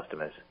and their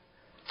customers.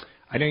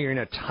 I know you're in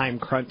a time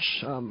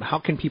crunch. How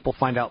can people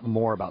find out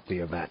more about the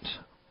event?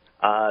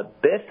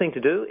 Best thing to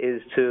do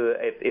is to,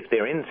 if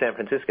they're in San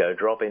Francisco,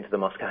 drop into the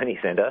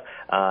Moscone Center.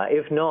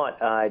 If not,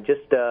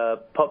 just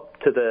pop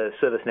to the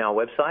ServiceNow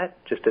website,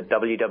 just at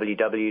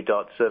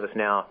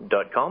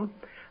www.servicenow.com.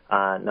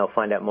 And they'll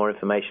find out more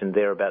information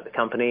there about the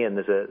company, and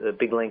there's a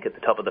big link at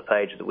the top of the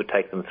page that would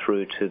take them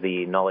through to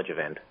the Knowledge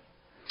event.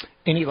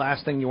 Any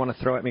last thing you want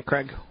to throw at me,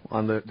 Craig,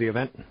 on the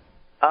event?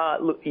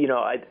 Look,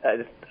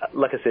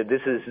 like I said,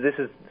 this is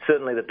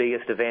certainly the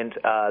biggest event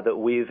that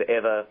we've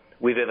ever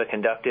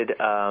conducted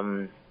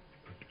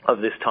of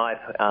this type.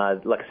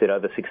 Like I said,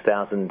 over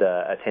 6,000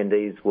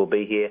 attendees will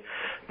be here.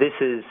 This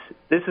is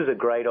a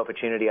great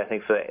opportunity, I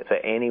think, for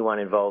anyone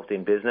involved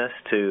in business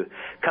to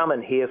come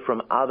and hear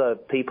from other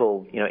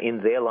people, in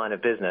their line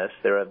of business.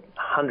 There are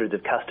hundreds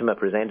of customer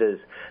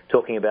presenters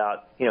talking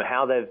about,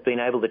 how they've been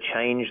able to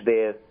change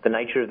the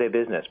nature of their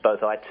business,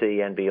 both IT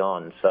and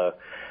beyond. So,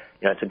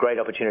 it's a great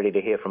opportunity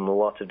to hear from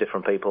lots of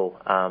different people,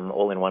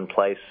 all in one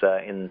place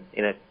in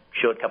a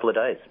short couple of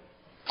days.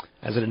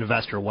 As an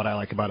investor, what I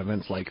like about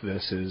events like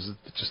this is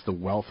just the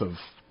wealth of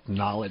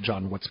knowledge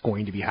on what's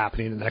going to be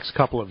happening in the next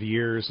couple of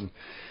years, and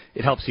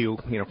it helps you,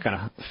 kind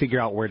of figure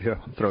out where to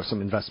throw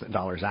some investment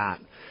dollars at.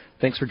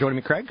 Thanks for joining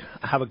me, Craig.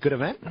 Have a good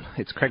event.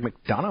 It's Craig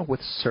McDonough with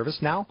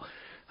ServiceNow.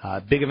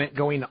 Big event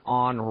going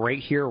on right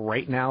here,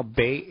 right now,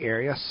 Bay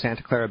Area,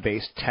 Santa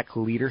Clara-based tech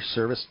leader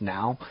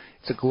ServiceNow.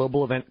 It's a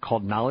global event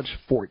called Knowledge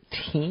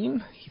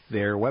 14.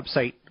 Their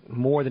website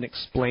more than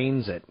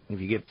explains it. If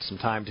you get some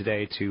time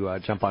today to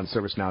jump on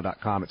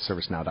ServiceNow.com, it's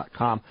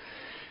ServiceNow.com.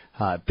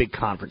 Big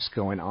conference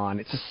going on.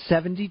 It's a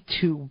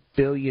 $72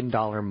 billion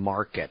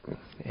market,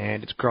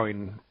 and it's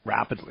growing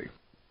rapidly.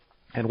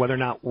 And whether or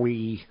not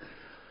we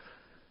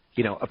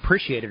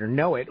appreciate it or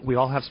know it, we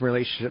all have some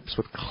relationships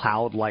with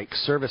cloud-like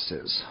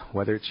services,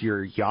 whether it's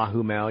your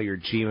Yahoo Mail, your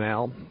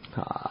Gmail.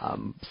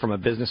 From a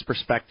business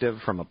perspective,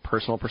 from a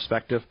personal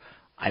perspective,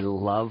 I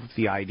love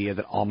the idea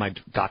that all my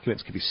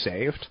documents can be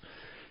saved.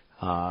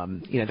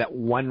 That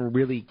one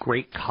really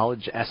great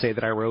college essay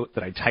that I wrote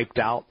that I typed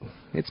out,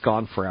 it's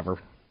gone forever.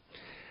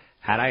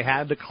 had I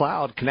had the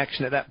cloud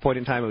connection at that point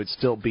in time, it would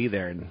still be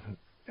there. And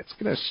it's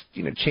going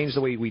to change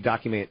the way we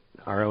document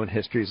our own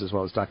histories as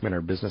well as document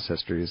our business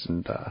histories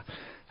and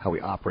how we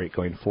operate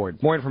going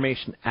forward. More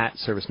information at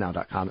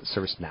ServiceNow.com. At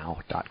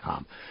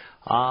ServiceNow.com.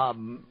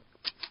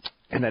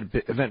 And that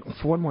event,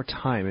 for one more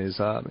time, is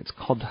it's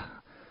called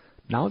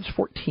Knowledge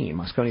 14,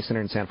 Moscone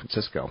Center in San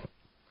Francisco.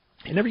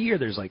 And every year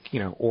there's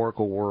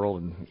Oracle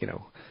World and,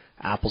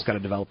 Apple's got a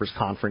developers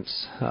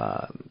conference.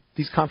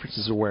 These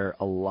conferences are where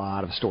a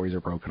lot of stories are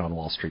broken on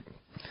Wall Street.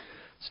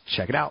 So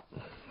check it out.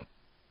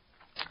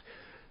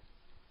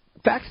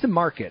 Back to the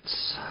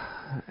markets.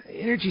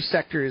 Energy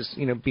sector is,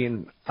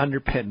 being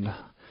underpinned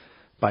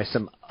by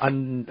some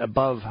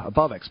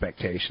above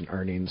expectation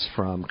earnings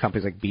from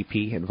companies like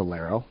BP and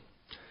Valero.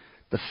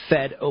 The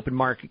Fed Open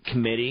Market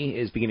Committee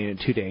is beginning a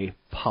 2-day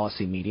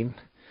policy meeting.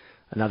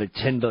 Another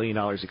 $10 billion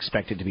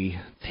expected to be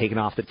taken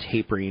off the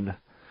tapering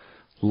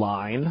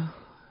line.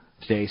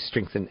 Today,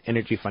 strengthen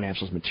energy,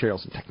 financials,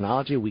 materials, and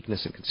technology,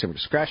 weakness in consumer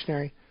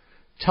discretionary,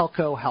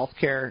 telco,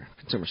 healthcare,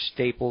 consumer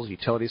staples,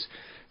 utilities.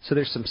 So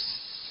there's some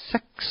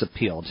sex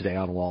appeal today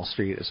on Wall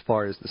Street as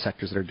far as the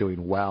sectors that are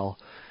doing well,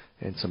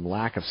 and some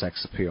lack of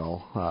sex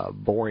appeal,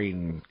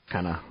 boring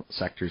kind of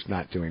sectors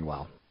not doing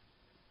well.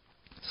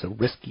 So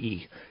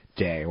risky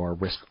day or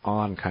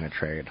risk-on kind of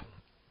trade.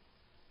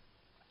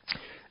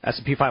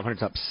 S&P 500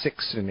 is up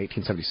 6 in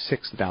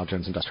 1876. The Dow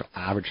Jones Industrial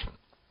Average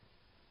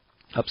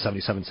up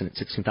 77, sitting at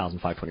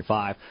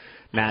 16,525.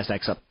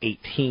 NASDAQ's up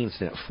 18,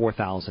 sitting at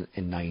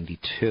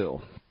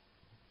 4,092.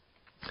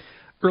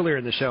 Earlier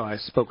in the show, I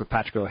spoke with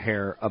Patrick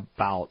O'Hare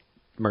about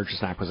mergers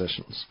and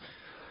acquisitions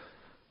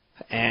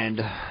and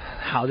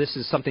how this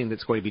is something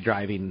that's going to be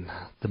driving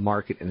the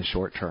market in the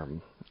short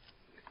term.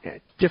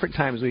 At different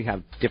times, we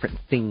have different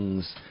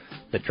things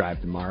that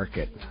drive the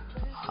market.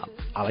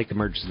 I like the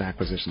mergers and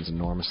acquisitions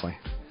enormously.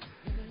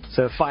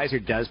 So if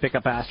Pfizer does pick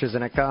up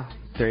AstraZeneca,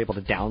 they're able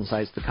to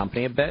downsize the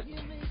company a bit.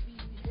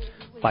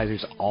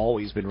 Pfizer's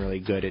always been really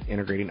good at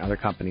integrating other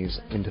companies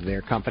into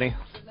their company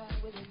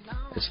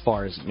as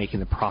far as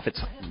making the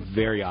profits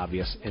very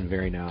obvious and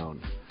very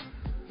known.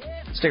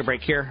 Let's take a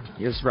break here.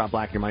 This is Rob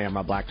Black, Your Money. I'm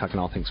Rob Black, talking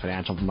all things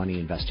financial, money,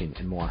 investing,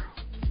 and more.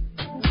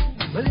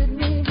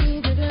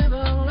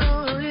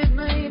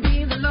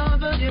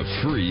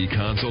 A free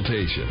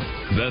consultation.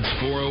 That's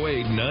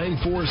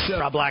 408-947.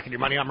 Rob Black and Your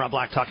Money. I'm Rob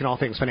Black, talking all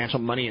things financial,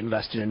 money,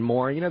 investing, and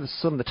more.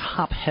 Some of the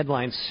top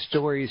headline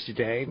stories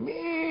today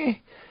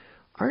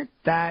aren't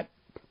that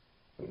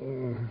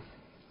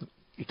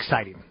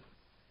exciting.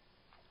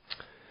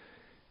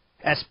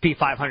 S&P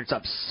 500's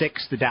up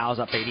 6. The Dow's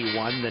up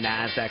 81. The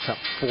NASDAQ's up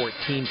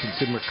 14.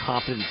 Consumer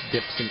confidence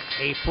dips in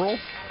April.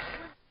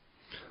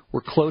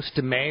 We're close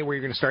to May, where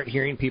you're going to start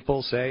hearing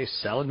people say,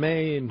 sell in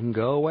May and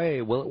go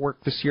away. Will it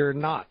work this year or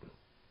not?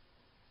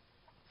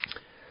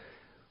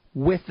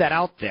 With that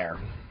out there,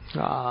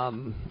 I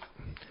found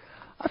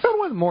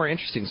one of the more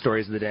interesting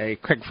stories of the day.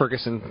 Craig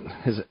Ferguson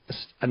has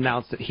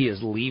announced that he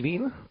is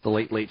leaving the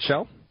Late Late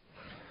Show.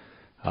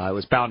 It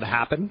was bound to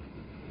happen.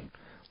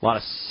 A lot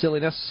of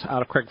silliness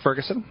out of Craig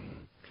Ferguson.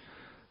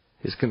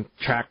 His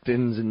contract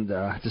ends in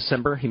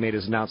December. He made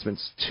his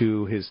announcements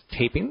to his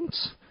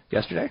tapings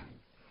yesterday.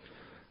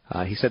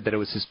 He said that it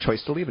was his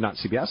choice to leave and not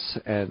CBS,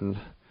 and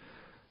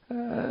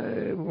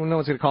no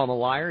one's going to call him a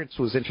liar. It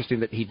was interesting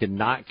that he did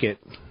not get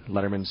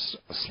Letterman's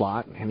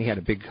slot, and he had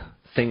a big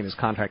thing in his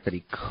contract that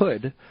he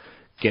could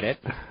get it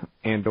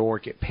and or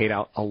get paid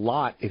out a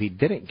lot if he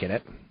didn't get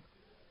it.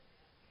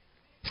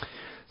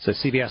 So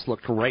CBS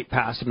looked right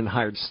past him and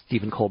hired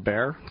Stephen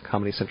Colbert,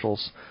 Comedy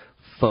Central's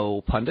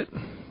faux pundit.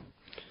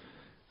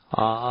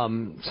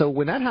 So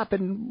when that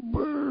happened,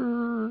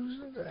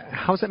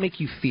 how does that make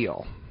you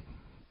feel?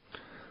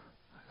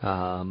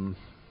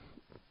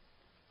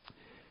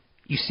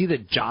 You see the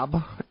job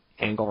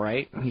angle,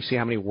 right? You see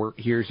how many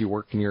years you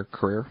work in your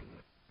career.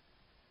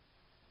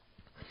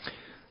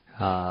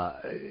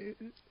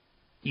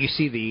 You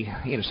see the,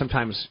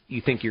 sometimes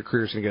you think your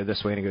career is going to go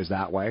this way and it goes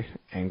that way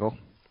angle.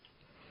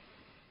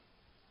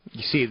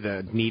 You see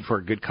the need for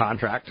a good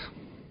contract.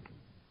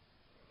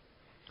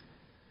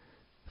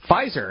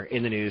 Pfizer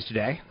in the news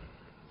today.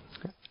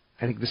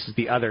 I think this is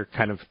the other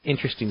kind of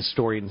interesting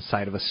story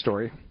inside of a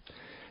story.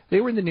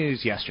 They were in the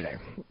news yesterday.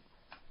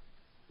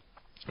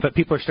 But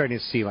people are starting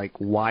to see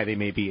why they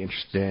may be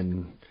interested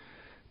in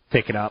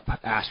picking up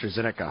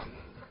AstraZeneca.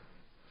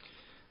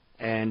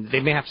 And they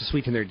may have to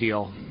sweeten their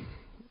deal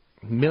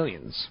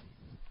millions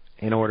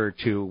in order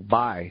to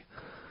buy.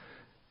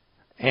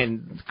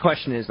 And the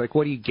question is,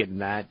 what do you get in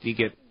that? Do you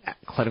get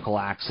clinical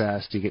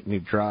access? Do you get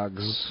new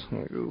drugs?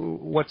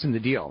 What's in the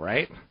deal,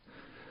 right?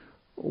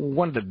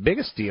 One of the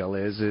biggest deal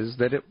is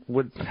that it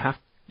would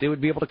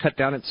be able to cut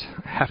down its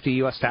hefty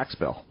U.S. tax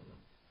bill.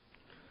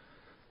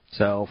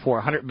 So for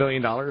 $100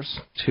 billion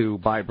to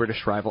buy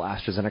British rival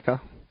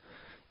AstraZeneca,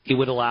 it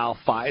would allow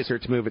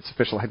Pfizer to move its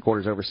official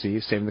headquarters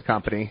overseas, saving the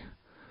company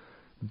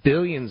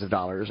billions of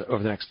dollars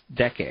over the next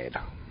decade.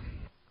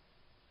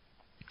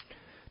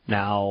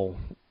 Now,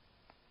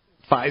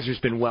 Pfizer's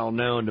been well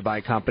known to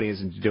buy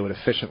companies and to do it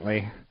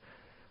efficiently.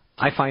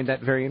 I find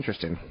that very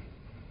interesting.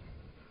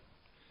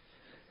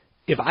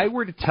 if I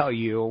were to tell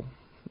you,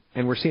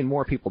 and we're seeing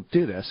more people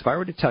do this, if I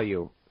were to tell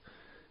you,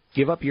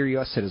 give up your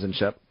U.S.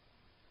 citizenship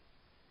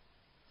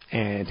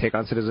and take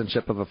on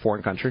citizenship of a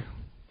foreign country,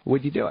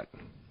 would you do it?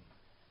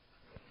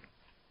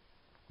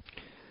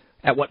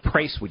 At what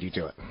price would you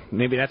do it?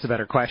 Maybe that's a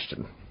better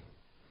question.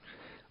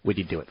 Would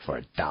you do it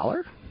for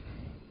 $1?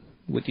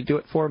 Would you do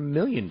it for $1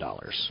 million?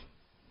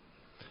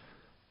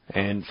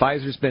 And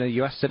Pfizer's been a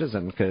U.S.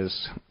 citizen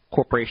because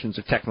corporations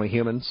are technically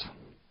humans.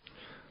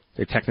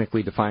 They're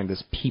technically defined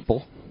as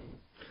people.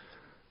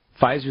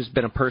 Pfizer's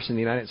been a person in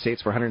the United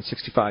States for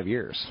 165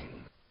 years.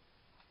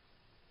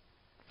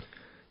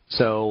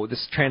 So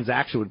this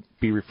transaction would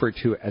be referred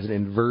to as an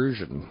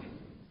inversion.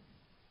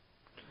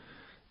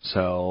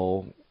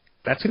 So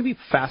that's going to be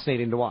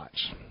fascinating to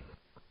watch.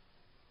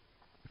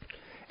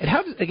 And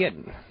how does,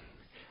 again,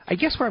 I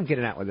guess where I'm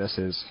getting at with this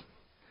is,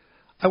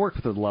 I work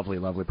with a lovely,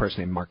 lovely person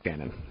named Mark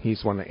Dannon.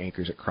 He's one of the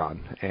anchors at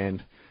Cron.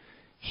 And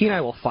he and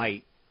I will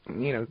fight,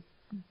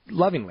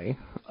 lovingly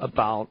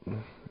about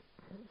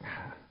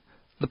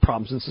the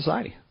problems in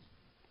society.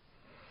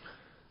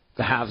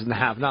 The haves and the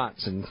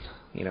have-nots and,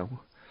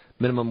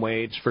 minimum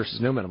wage versus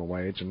no minimum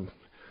wage. And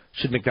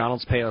should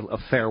McDonald's pay a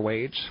fair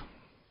wage?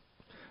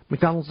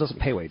 McDonald's doesn't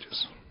pay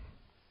wages.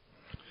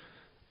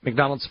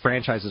 McDonald's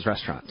franchises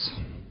restaurants.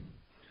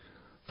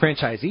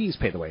 Franchisees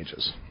pay the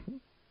wages.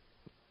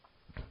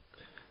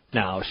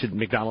 Now, should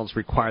McDonald's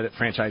require that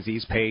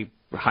franchisees pay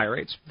higher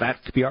rates?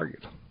 That could be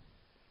argued.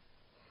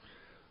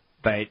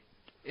 But,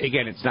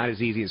 again, it's not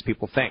as easy as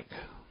people think.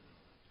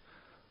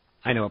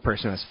 I know a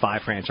person who has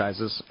 5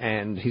 franchises,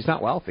 and he's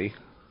not wealthy.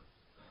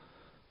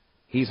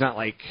 He's not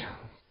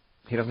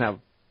he doesn't have,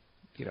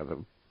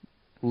 the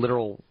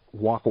literal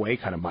walk-away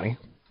kind of money.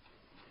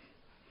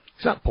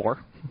 He's not poor.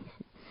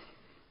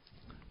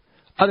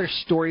 Other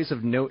stories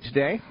of note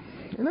today,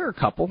 and there are a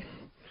couple.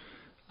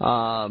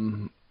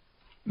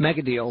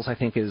 Mega deals, I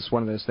think, is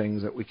one of those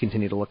things that we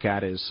continue to look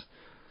at as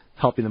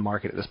helping the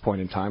market at this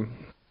point in time.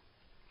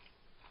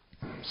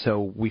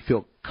 So we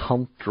feel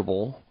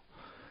comfortable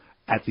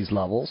at these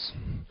levels.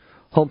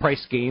 Home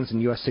price gains in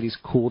U.S. cities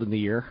cooled in the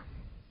year.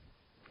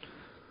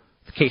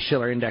 The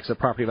Case-Shiller Index of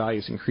Property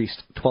Values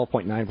increased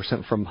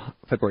 12.9% from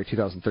February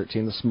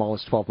 2013, the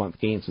smallest 12-month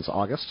gain since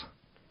August.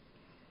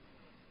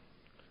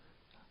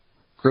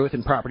 Growth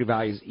in property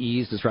values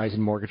eased as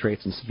rising mortgage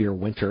rates and severe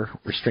winter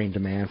restrained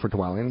demand for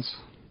dwellings.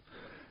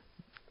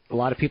 A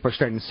lot of people are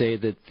starting to say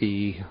that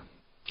the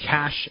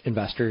cash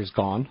investor is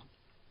gone.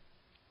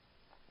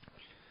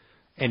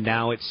 And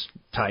now it's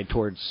tied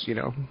towards,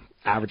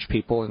 average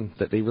people and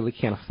that they really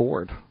can't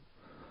afford.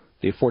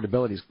 The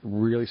affordability's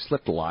really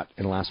slipped a lot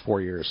in the last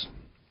 4 years.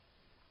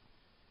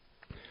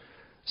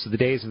 So the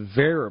days of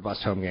very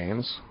robust home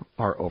gains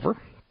are over.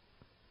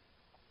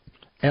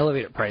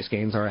 Elevated price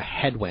gains are a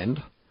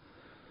headwind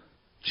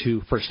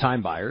to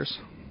first-time buyers.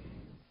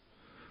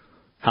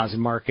 Housing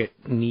market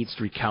needs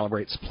to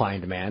recalibrate supply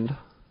and demand.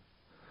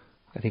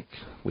 I think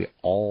we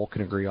all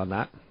can agree on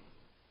that.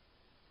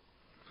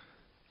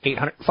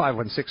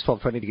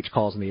 800-516-1220 to get your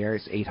calls in the air.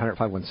 It's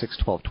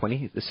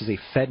 800-516-1220. This is a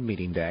Fed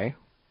meeting day,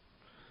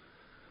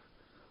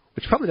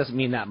 which probably doesn't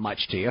mean that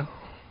much to you.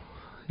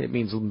 It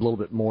means a little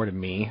bit more to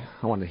me.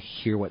 I want to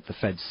hear what the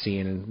Fed's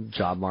seeing in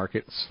job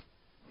markets.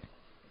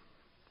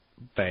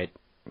 But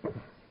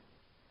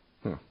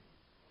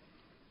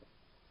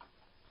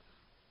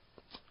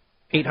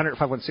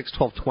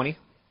 800-516-1220.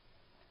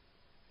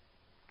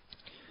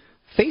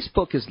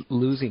 Facebook is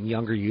losing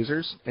younger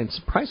users, and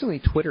surprisingly,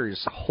 Twitter is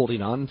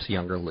holding on to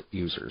younger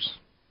users.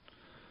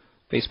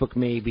 Facebook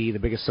may be the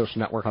biggest social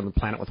network on the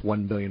planet with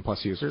 1 billion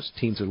plus users.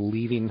 Teens are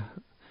leaving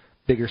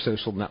bigger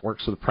social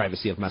networks for the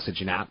privacy of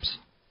messaging apps.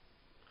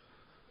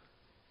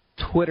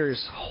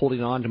 Twitter's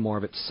holding on to more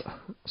of its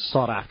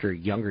sought-after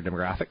younger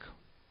demographic.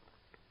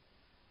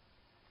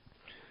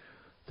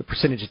 The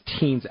percentage of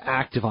teens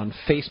active on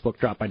Facebook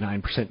dropped by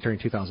 9% during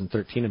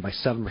 2013 and by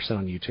 7%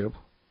 on YouTube.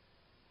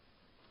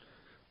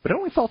 But it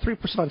only fell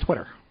 3% on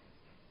Twitter.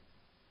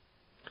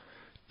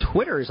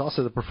 Twitter is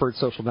also the preferred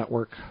social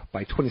network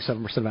by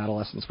 27% of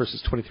adolescents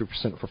versus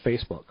 23% for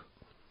Facebook.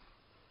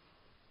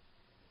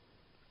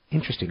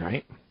 Interesting,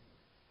 right?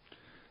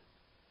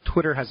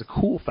 Twitter has a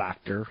cool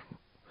factor.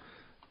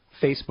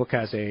 Facebook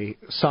has a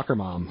soccer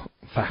mom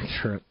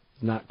factor,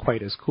 not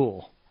quite as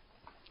cool.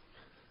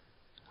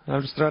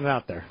 I'm just throwing it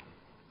out there.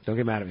 Don't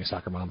get mad at me,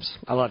 soccer moms.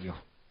 I love you.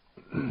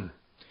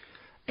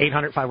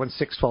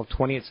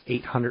 800-516-1220. It's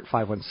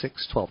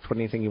 800-516-1220.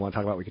 Anything you want to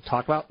talk about, we can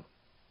talk about.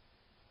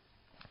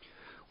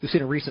 We've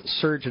seen a recent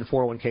surge in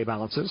 401k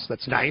balances.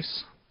 That's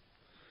nice.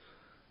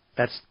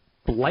 That's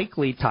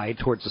likely tied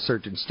towards the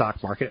surge in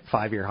stock market at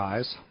 5-year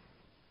highs.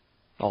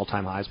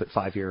 All-time highs, but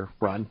 5-year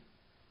run.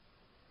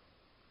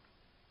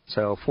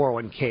 So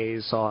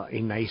 401ks saw a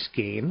nice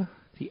gain.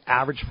 The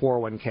average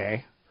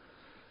 401k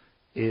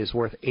is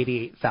worth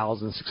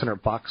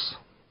 $88,600.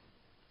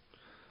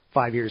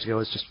 5 years ago, it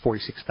was just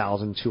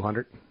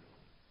 $46,200.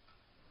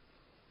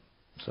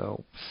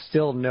 So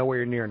still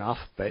nowhere near enough,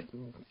 but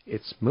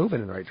it's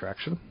moving in the right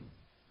direction.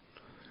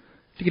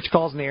 To get your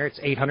calls in the air, it's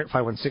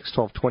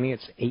 800-516-1220.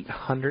 It's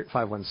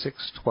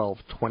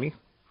 800-516-1220.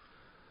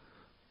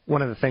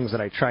 One of the things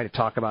that I try to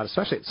talk about,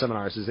 especially at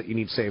seminars, is that you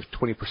need to save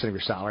 20% of your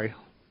salary.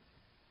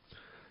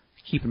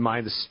 Keep in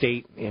mind the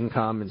state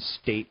income and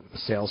state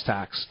sales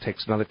tax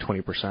takes another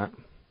 20%.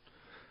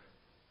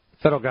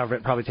 Federal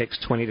government probably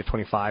takes 20 to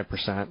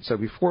 25%. So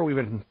before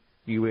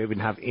you even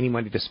have any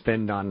money to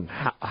spend on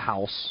a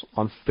house,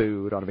 on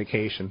food, on a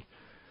vacation,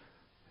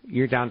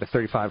 you're down to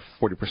 35-40%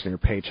 of your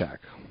paycheck.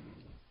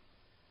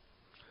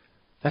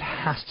 That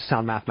has to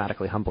sound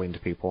mathematically humbling to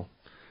people.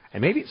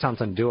 And maybe it sounds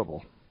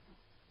undoable.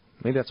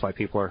 Maybe that's why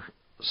people are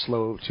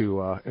slow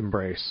to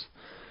embrace.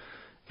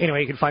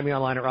 Anyway, you can find me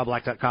online at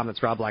robblack.com.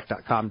 That's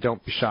robblack.com.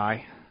 Don't be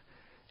shy.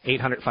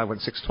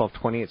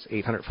 800-516-1220. It's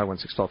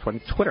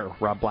 800-516-1220. Twitter,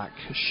 Rob Black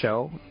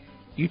Show.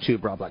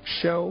 YouTube, Rob Black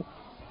Show.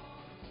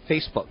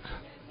 Facebook,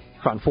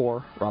 Cron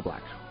 4, Rob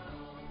Black.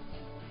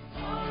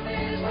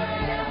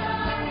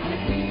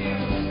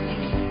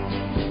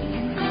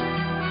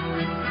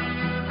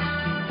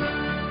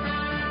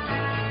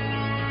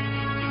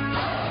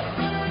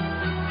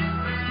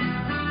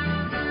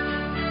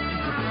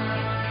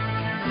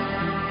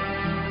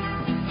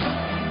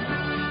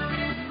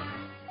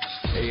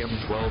 AM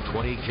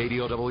 1220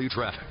 KDOW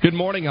traffic. Good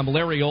morning. I'm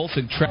Larry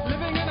Olson. Living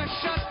in a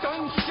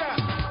shotgun shack,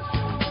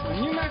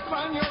 and you may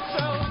find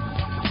yourself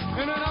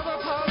in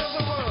another part of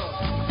the world,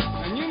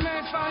 and you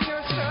may find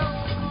yourself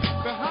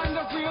behind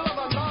the wheel of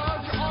a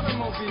large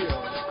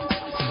automobile,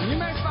 and you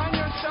may find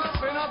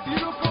yourself in a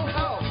beautiful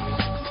house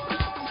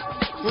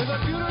with a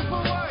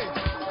beautiful wife,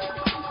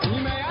 and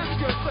you may ask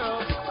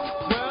yourself,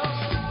 well,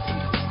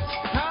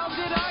 how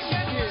did I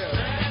get here?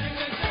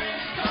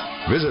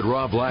 Visit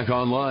Rob Black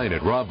online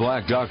at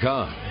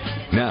robblack.com.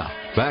 Now,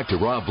 back to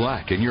Rob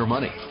Black and Your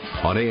Money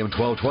on AM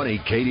 1220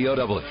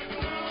 KDOW.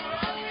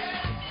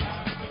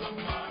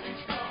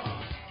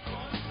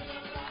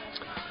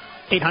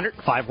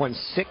 $800-516-1220.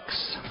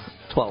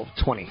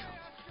 We're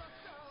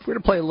going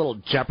to play a little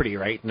Jeopardy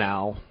right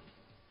now.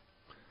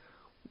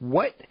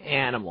 What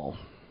animal?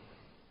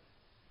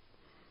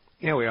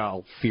 You know, we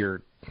all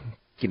fear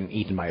getting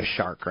eaten by a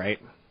shark, right?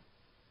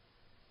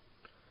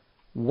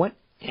 What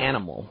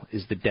animal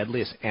is the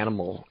deadliest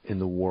animal in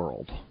the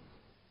world?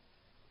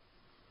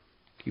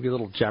 Give you a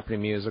little Jeopardy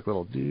music, a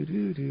little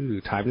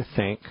do-do-do. Time to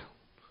think.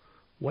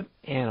 What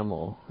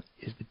animal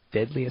is the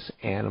deadliest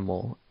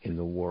animal in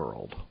the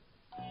world?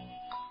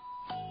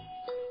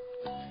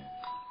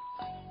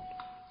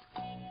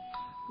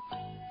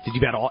 Did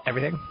you bet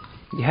everything?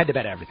 You had to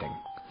bet everything.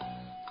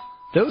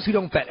 Those who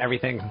don't bet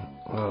everything,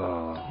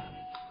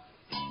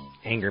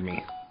 anger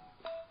me.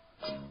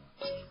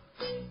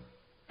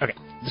 Okay,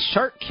 the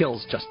shark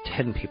kills just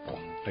 10 people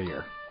a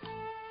year.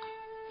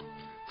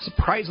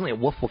 Surprisingly, a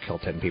wolf will kill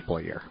 10 people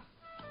a year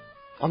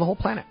on the whole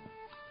planet.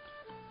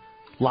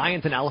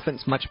 Lions and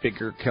elephants, much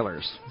bigger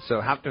killers.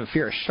 So having to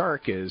fear a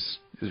shark is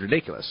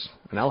ridiculous.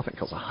 An elephant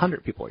kills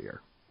 100 people a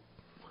year.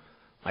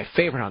 My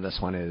favorite on this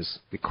one is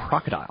the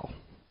crocodile.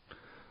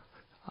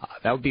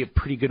 That would be a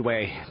pretty good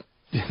way.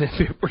 That'd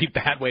be a pretty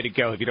bad way to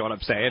go, if you know what I'm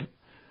saying.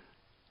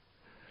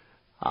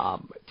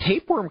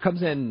 Tapeworm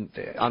comes in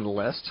on the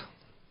list,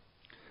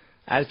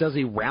 as does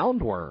a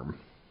roundworm.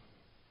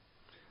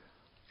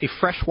 A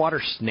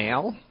freshwater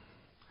snail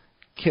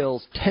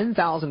kills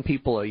 10,000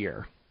 people a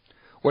year,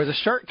 whereas a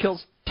shark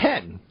kills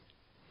 10.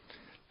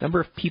 Number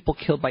of people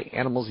killed by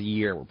animals a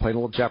year. We're playing a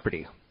little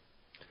Jeopardy.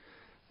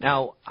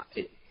 Now,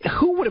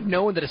 who would have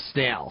known that a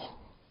snail,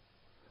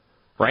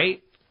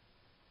 right?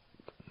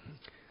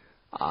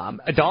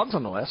 A dog's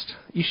on the list.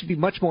 You should be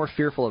much more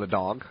fearful of a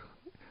dog.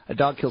 A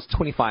dog kills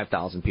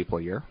 25,000 people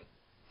a year.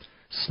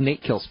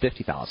 Snake kills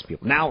 50,000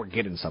 people. Now we're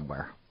getting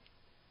somewhere.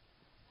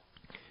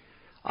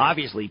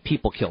 Obviously,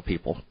 people kill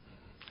people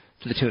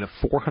to the tune of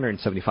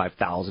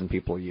 475,000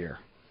 people a year.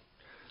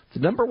 The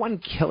number one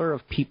killer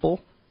of people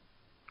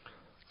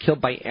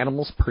killed by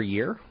animals per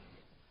year,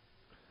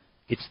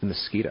 it's the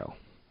mosquito.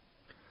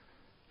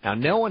 Now,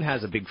 no one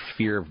has a big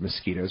fear of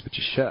mosquitoes, but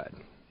you should.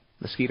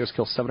 Mosquitoes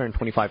kill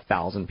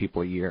 725,000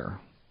 people a year.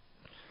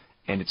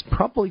 And it's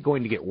probably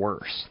going to get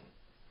worse.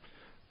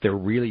 They're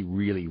really,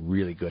 really,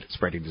 really good at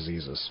spreading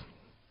diseases.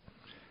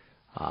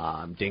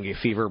 Dengue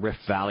fever,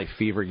 Rift Valley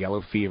fever,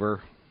 yellow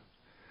fever.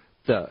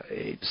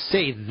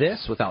 Say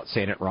this without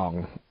saying it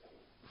wrong,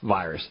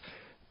 virus.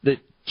 The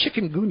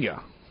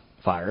chikungunya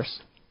virus,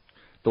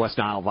 the West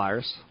Nile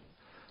virus,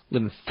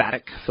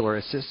 lymphatic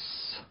filariasis,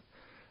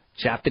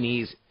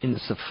 Japanese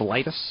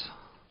encephalitis,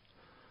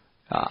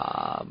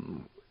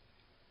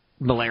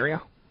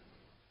 malaria.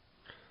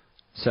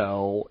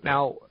 So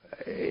now,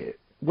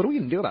 what are we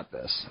going to do about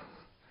this?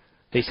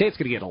 They say it's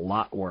going to get a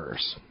lot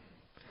worse.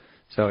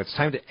 So it's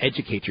time to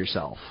educate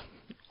yourself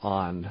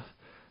on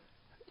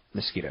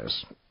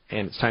mosquitoes.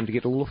 And it's time to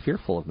get a little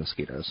fearful of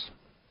mosquitoes.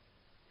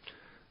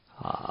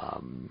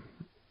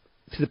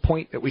 To the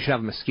point that we should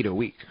have a mosquito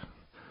week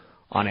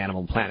on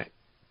Animal Planet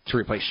to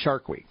replace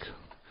Shark Week.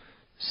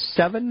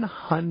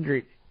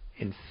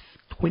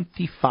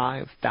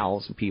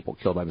 725,000 people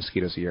killed by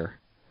mosquitoes a year.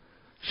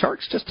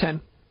 Sharks, just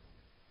 10.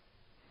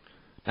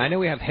 I know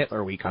we have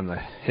Hitler Week on the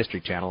History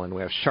Channel and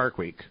we have Shark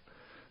Week,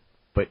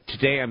 but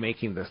today I'm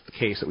making the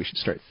case that we should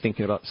start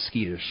thinking about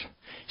skeeters.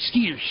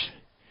 Skeeters!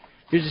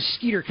 There's a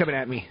skeeter coming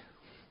at me.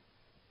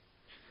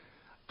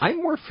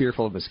 I'm more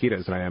fearful of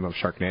mosquitoes than I am of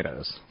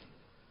Sharknadoes.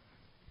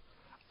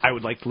 I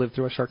would like to live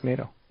through a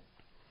Sharknado.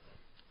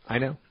 I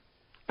know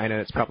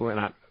it's probably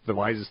not the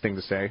wisest thing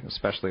to say,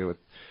 especially with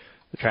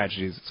the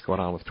tragedies that's going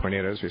on with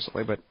tornadoes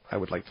recently, but I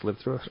would like to live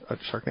through a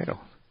Sharknado.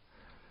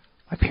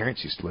 My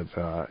parents used to live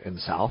in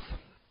the South.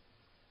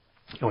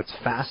 What's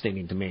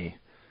fascinating to me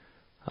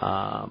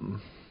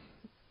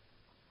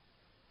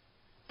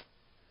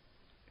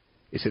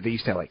is that they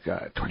used to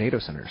have tornado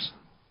centers,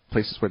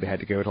 places where they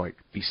had to go to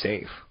be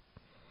safe.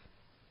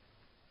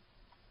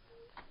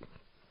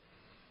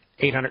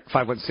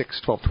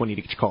 800-516-1220 to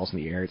get your calls in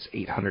the air. It's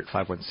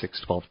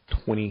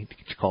 800-516-1220 to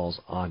get your calls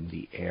on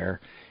the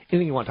air.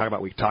 Anything you want to talk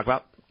about, we can talk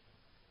about.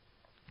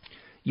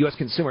 U.S.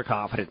 consumer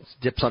confidence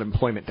dips on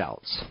employment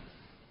doubts.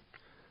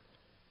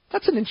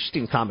 That's an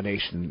interesting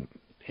combination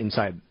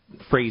inside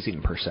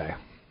phrasing, per se.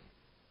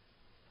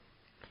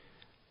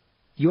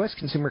 U.S.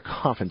 consumer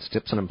confidence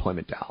dips on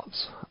employment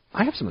doubts.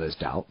 I have some of those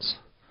doubts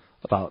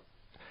about,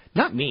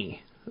 not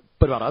me,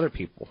 but about other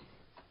people.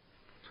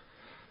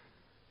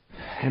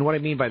 And what I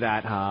mean by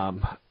that,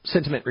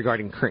 sentiment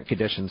regarding current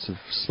conditions have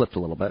slipped a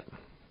little bit.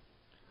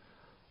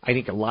 I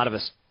think a lot of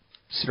us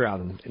sit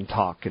around and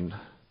talk, and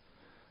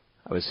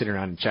I was sitting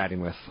around and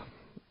chatting with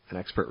an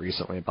expert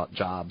recently about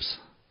jobs.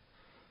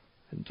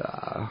 And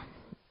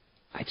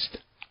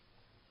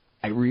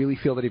I really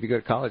feel that if you go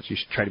to college, you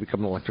should try to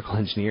become an electrical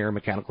engineer, a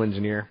mechanical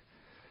engineer,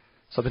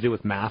 something to do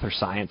with math or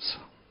science.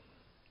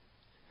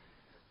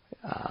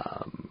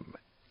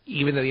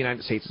 Even though the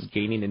United States is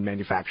gaining in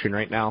manufacturing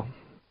right now,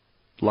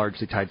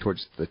 largely tied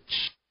towards the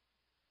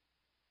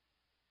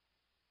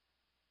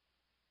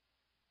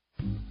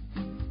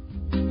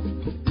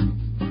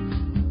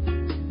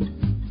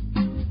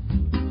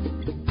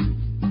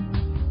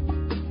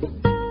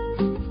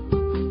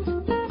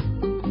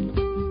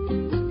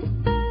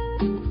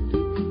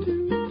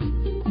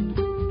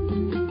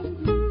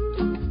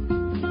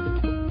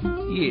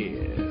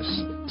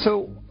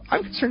So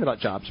I'm concerned about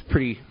jobs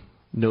pretty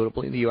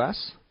notably in the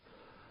U.S.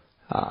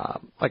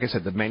 Like I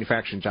said, the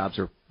manufacturing jobs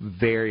are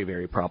very,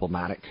 very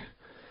problematic.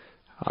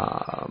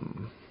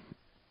 And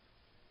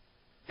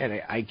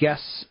I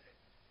guess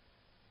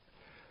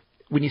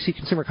when you see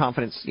consumer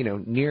confidence,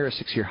 near a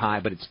 6-year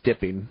high, but it's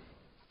dipping,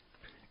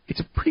 it's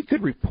a pretty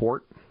good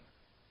report.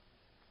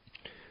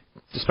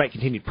 Despite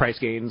continued price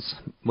gains,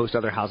 most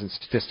other housing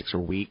statistics are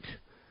weak.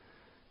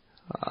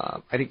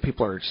 I think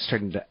people are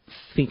starting to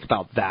think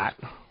about that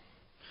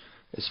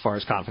as far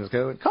as confidence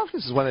goes. And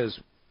confidence is one of those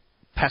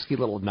pesky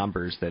little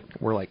numbers that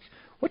we're like,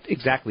 what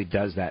exactly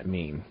does that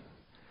mean?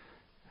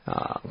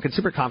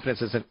 Consumer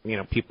confidence isn't,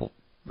 people,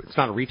 it's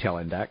not a retail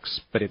index,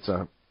 but it's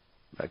a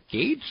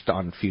gauged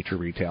on future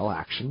retail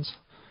actions.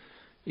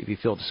 If you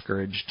feel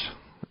discouraged,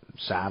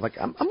 sad,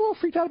 I'm a little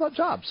freaked out about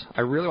jobs.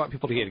 I really want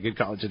people to get a good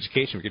college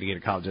education. We're going to get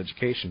a college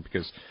education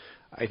because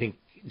I think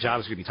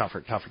jobs are going to be tougher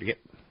and tougher to get.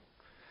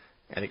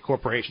 I think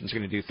corporations are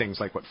going to do things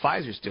like what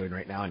Pfizer's doing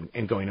right now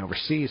and going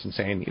overseas and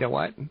saying, you know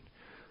what,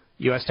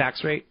 U.S.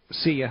 tax rate,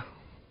 see ya.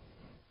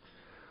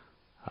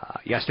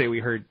 Yesterday we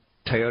heard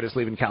Toyota's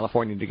leaving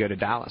California to go to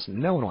Dallas.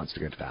 No one wants to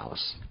go to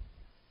Dallas.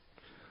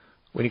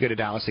 When you go to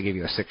Dallas, they give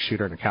you a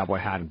 6-shooter and a cowboy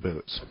hat and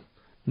boots.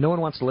 No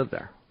one wants to live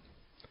there.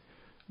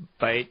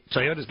 But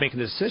Toyota's making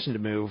the decision to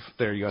move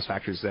their U.S.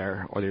 factories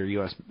there or their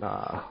U.S.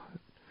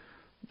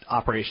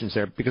 Operations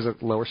there because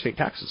of lower state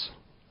taxes.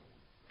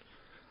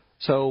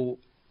 So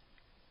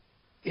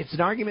it's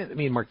an argument that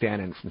me and Mark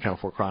Dannon from Channel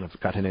 4 Chron have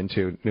gotten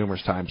into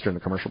numerous times during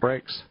the commercial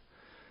breaks.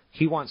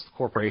 He wants the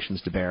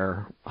corporations to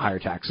bear higher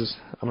taxes.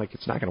 I'm like,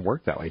 it's not going to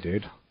work that way,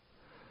 dude.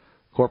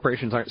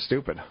 Corporations aren't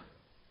stupid.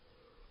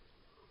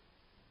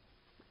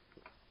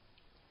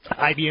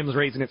 IBM's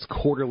raising its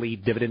quarterly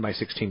dividend by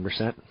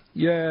 16%.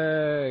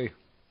 Yay!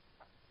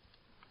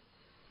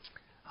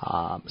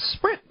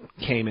 Sprint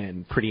came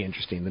in pretty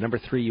interesting. The number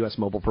 3 U.S.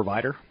 mobile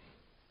provider.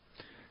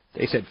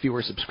 They said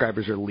fewer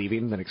subscribers are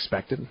leaving than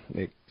expected,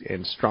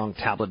 and strong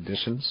tablet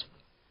additions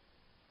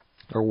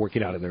are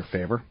working out in their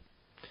favor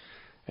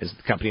as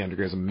the company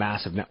undergoes a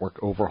massive network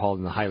overhaul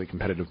in the highly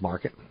competitive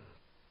market.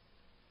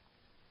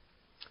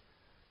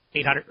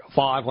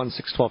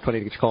 800-516-1220 to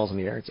get your calls in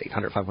the air. It's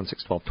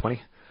 800-516-1220.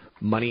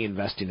 Money,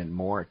 investing, and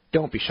more.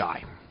 Don't be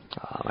shy.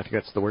 I think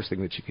that's the worst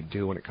thing that you can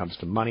do when it comes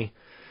to money.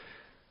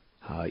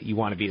 You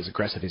want to be as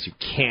aggressive as you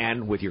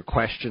can with your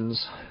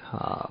questions.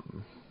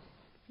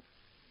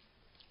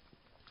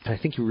 I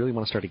think you really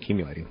want to start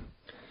accumulating.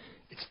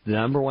 It's the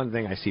number one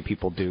thing I see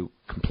people do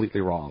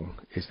completely wrong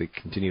is they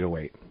continue to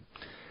wait.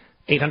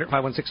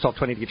 800-516-1220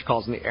 to get your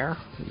calls in the air.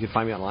 You can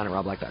find me online at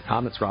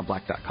robblack.com. That's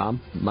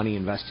robblack.com. Money,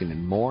 investing,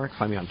 and more.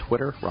 Find me on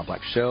Twitter, Rob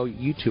Black Show,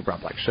 YouTube,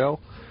 Rob Black Show,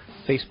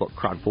 Facebook,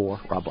 Chron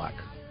 4, Rob Black.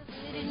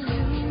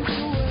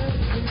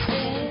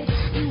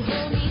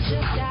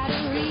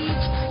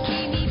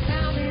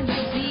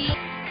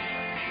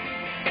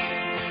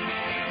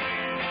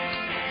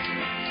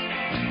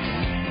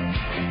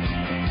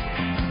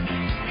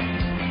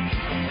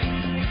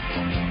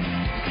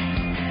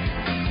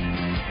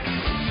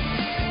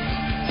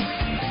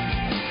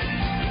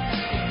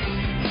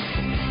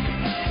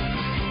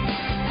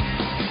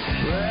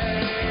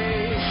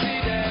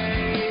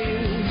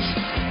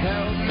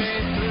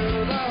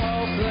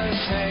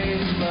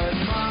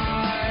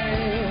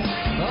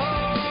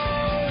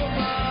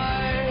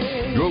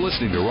 You're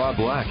listening to Rob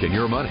Black and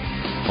Your Money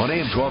on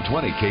AM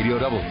 1220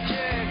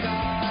 KDOW.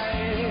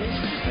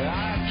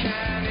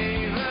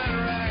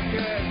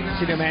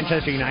 So,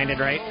 Manchester United,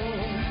 right?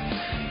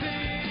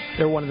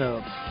 They're one of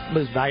the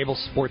most valuable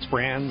sports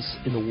brands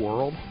in the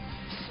world.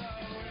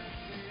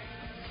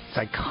 It's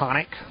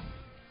iconic.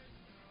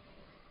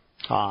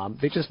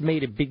 They just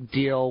made a big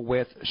deal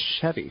with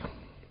Chevy.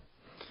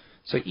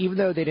 So even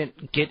though they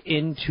didn't get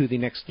into the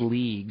next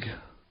league,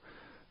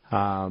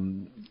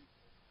 Champions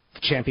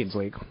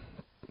League,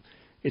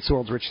 it's the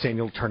world's richest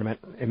annual tournament.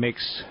 It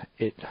makes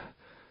it to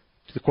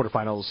the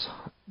quarterfinals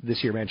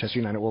this year. Manchester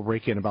United will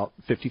rake in about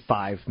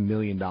 $55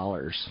 million.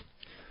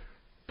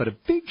 But a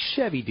big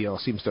Chevy deal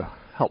seems to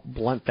help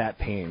blunt that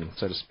pain,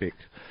 so to speak.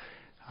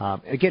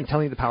 Again,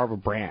 telling you the power of a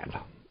brand.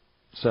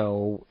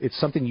 So it's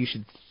something you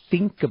should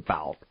think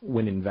about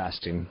when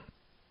investing,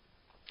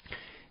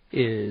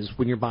 is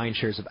when you're buying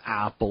shares of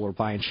Apple or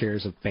buying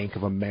shares of Bank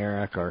of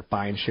America or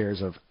buying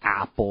shares of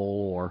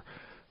Apple or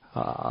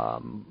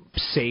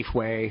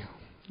Safeway,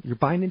 you're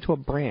buying into a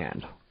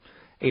brand.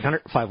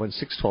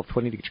 800-516-1220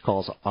 to get your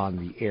calls on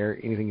the air.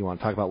 Anything you want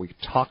to talk about, we can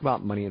talk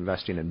about money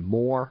investing and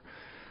more.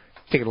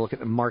 Taking a look at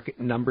the market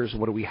numbers.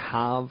 What do we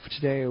have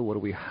today?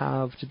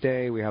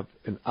 We have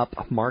an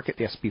up market.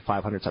 The S&P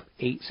 500 is up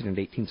 8, sitting at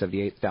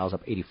 1878. The Dow's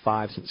up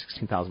 85, sitting at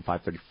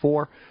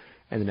 16,534.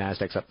 And the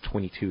Nasdaq's up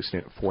 22,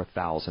 sitting at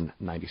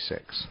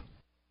 4,096.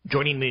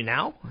 Joining me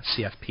now,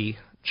 CFP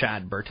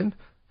Chad Burton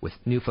with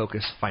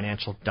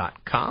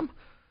NewFocusFinancial.com.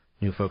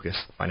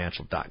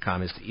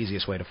 NewFocusFinancial.com is the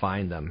easiest way to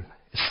find them.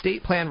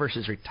 Estate plan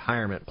versus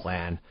retirement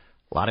plan.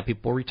 A lot of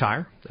people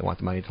retire. They want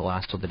the money to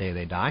last till the day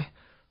they die.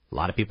 A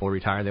lot of people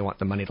retire. They want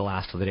the money to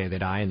last till the day they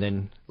die and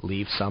then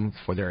leave some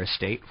for their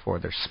estate, for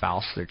their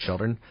spouse, their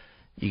children.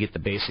 You get the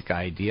basic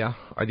idea.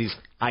 Are these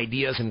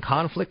ideas in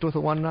conflict with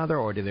one another,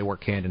 or do they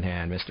work hand in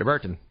hand, Mr.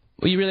 Burton?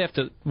 Well, you really have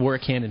to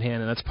work hand in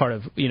hand, and that's part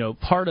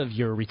of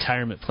your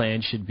retirement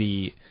plan should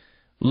be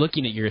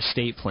looking at your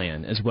estate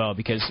plan as well,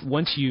 because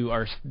once you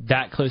are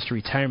that close to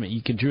retirement,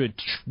 you can do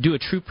a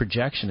true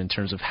projection in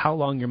terms of how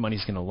long your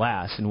money's going to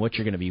last and what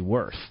you're going to be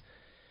worth.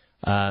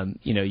 You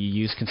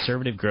use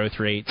conservative growth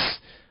rates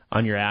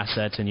on your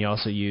assets, and you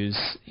also use,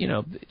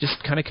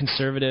 just kind of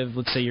conservative.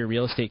 Let's say your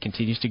real estate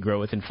continues to grow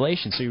with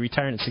inflation, so you're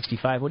retiring at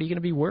 65. What are you going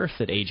to be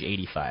worth at age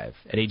 85,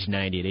 at age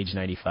 90, at age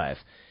 95?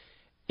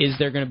 Is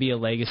there going to be a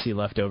legacy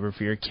left over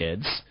for your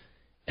kids?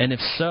 And if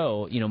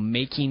so,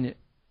 making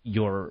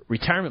your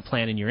retirement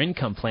plan and your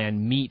income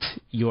plan meet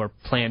your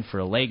plan for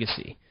a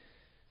legacy.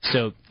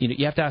 So,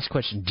 you have to ask the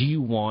question, do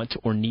you want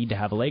or need to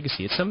have a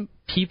legacy? It's some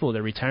people,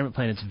 their retirement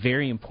plan, it's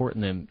very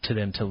important to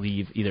them to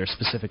leave either a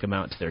specific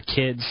amount to their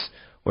kids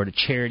or to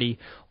charity,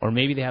 or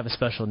maybe they have a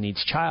special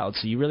needs child.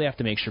 So you really have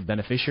to make sure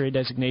beneficiary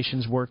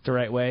designations work the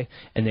right way,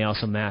 and they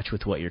also match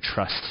with what your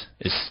trust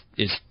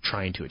is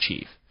trying to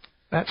achieve.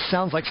 That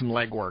sounds like some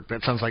legwork.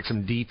 That sounds like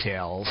some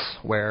details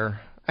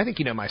where I think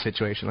you know my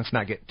situation. Let's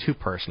not get too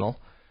personal.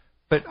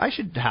 But I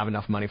should have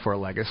enough money for a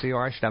legacy,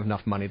 or I should have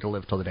enough money to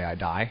live till the day I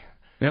die.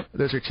 Yep.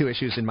 Those are two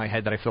issues in my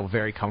head that I feel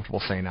very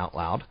comfortable saying out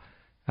loud.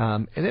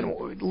 And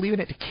then leaving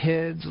it to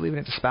kids, leaving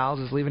it to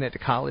spouses, leaving it to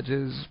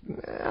colleges,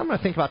 I'm going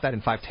to think about that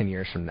in 5-10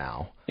 years from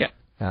now. Yeah.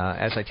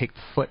 As I take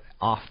the foot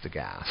off the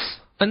gas.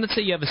 And let's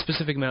say you have a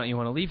specific amount you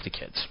want to leave to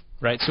kids,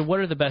 right? So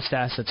what are the best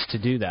assets to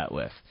do that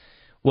with?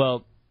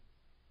 Well,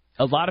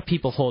 a lot of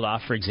people hold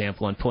off, for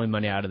example, on pulling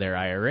money out of their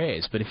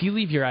IRAs. But if you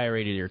leave your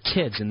IRA to your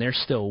kids and they're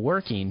still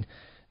working,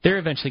 they're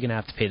eventually going to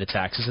have to pay the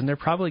taxes, and they're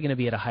probably going to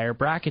be at a higher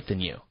bracket than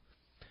you.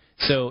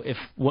 So if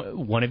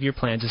one of your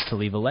plans is to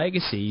leave a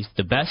legacy,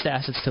 the best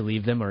assets to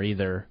leave them are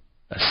either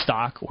a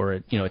stock or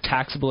a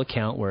taxable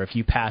account where if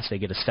you pass, they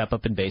get a step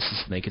up in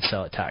basis and they could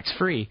sell it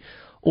tax-free,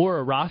 or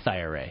a Roth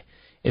IRA.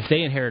 If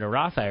they inherit a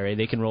Roth IRA,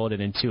 they can roll it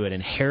into an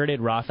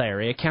inherited Roth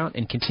IRA account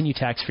and continue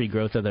tax-free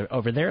growth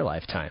over their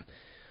lifetime.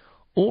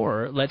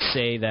 Or let's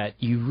say that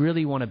you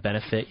really want to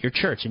benefit your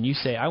church, and you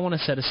say, I want to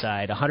set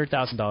aside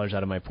 $100,000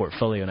 out of my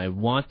portfolio, and I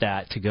want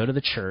that to go to the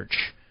church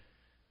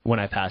when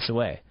I pass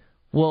away.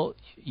 Well,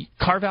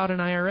 carve out an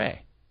IRA.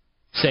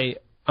 Say,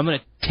 I'm going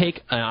to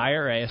take an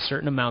IRA, a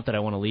certain amount that I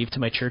want to leave to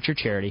my church or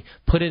charity,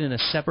 put it in a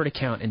separate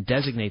account and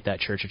designate that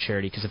church or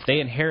charity, because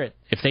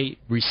if they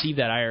receive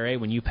that IRA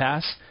when you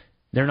pass,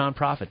 they're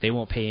nonprofit. They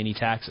won't pay any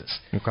taxes.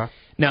 Okay.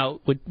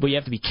 Now, what you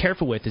have to be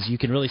careful with is you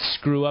can really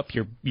screw up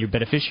your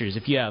beneficiaries.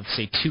 If you have,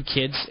 say, 2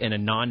 kids in a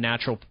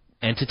non-natural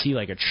entity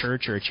like a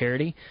church or a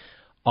charity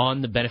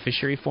on the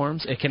beneficiary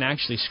forms, it can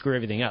actually screw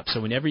everything up. So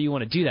whenever you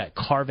want to do that,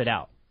 carve it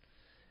out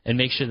and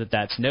make sure that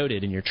that's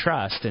noted in your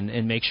trust,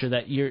 and make sure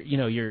that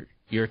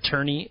your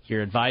attorney,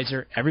 your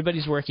advisor,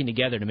 everybody's working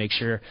together to make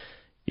sure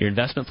your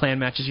investment plan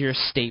matches your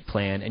estate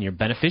plan and your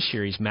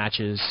beneficiaries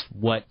matches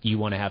what you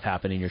want to have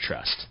happen in your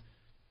trust.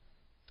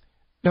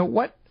 Now,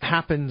 what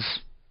happens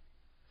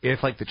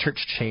if, like, the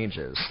church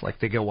changes, like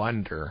they go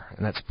under,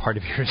 and that's part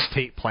of your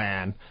estate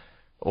plan,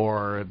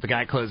 or the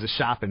guy closes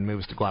shop and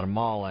moves to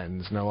Guatemala and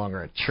is no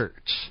longer a church?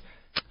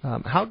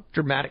 How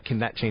dramatic can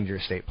that change your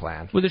estate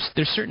plan? Well,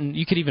 there's certain,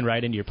 you could even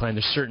write into your plan,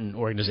 there's certain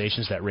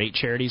organizations that rate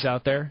charities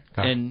out there,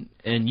 and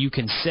you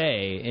can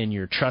say in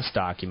your trust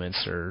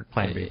documents or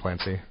Plan B, Plan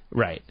C.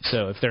 Right.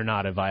 So if they're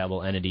not a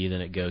viable entity,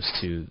 then it goes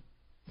to,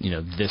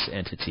 this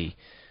entity.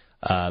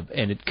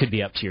 And it could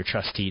be up to your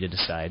trustee to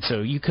decide.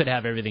 So you could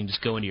have everything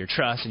just go into your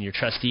trust, and your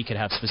trustee could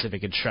have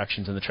specific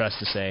instructions in the trust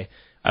to say,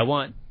 I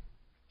want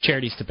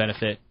charities to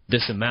benefit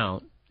this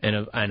amount,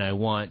 and I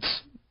want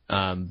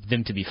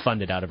them to be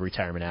funded out of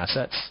retirement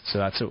assets. So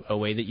that's a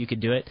way that you could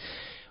do it.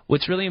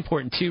 What's really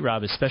important too,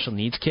 Rob, is special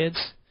needs kids.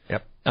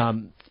 Yep.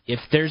 If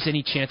there's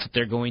any chance that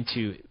they're going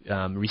to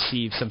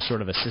receive some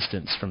sort of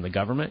assistance from the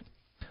government,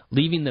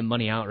 leaving them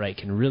money outright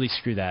can really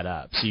screw that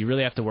up. So you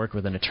really have to work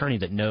with an attorney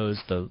that knows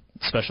the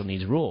special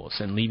needs rules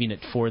and leaving it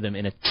for them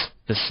in a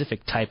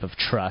specific type of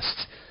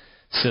trust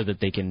so that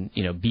they can,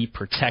 be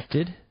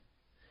protected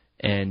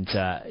and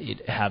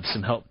have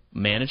some help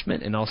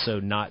management and also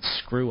not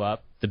screw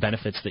up the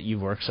benefits that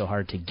you've worked so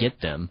hard to get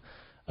them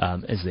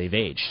as they've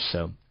aged.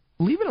 So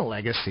leaving a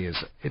legacy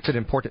it's an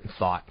important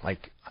thought.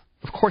 Like,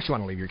 of course you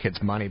want to leave your kids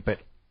money, but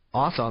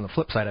also on the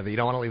flip side of it, you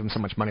don't want to leave them so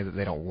much money that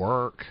they don't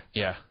work.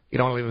 Yeah. You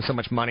don't want to leave them so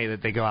much money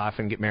that they go off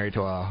and get married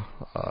to a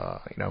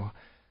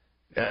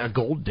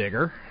gold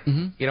digger.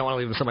 Mm-hmm. You don't want to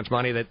leave them so much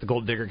money that the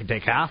gold digger can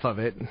take half of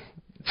it.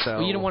 So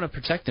well, you don't want to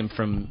protect them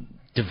from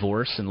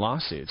divorce and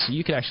lawsuits. So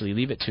you could actually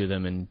leave it to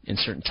them in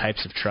certain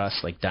types of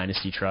trusts, like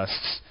dynasty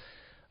trusts.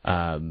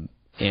 So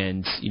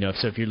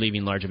if you're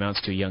leaving large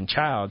amounts to a young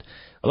child,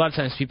 a lot of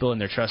times people in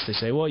their trust, they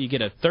say, well, you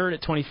get a third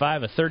at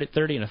 25, a third at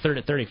 30, and a third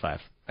at 35.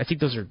 I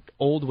think those are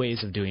old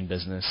ways of doing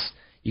business.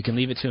 You can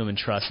leave it to them in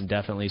trust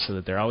indefinitely so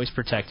that they're always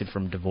protected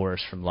from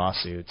divorce, from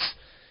lawsuits,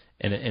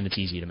 and it's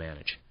easy to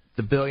manage.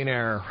 The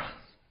billionaire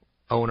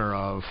owner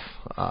of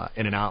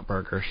In-N-Out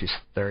Burger, she's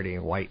 30,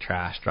 white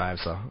trash,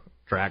 drives a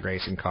drag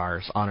racing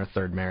cars, on her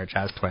third marriage,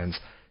 has twins,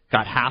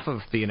 got half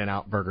of the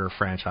In-N-Out Burger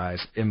franchise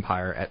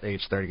empire at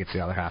age 30, gets the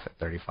other half at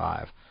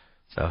 35.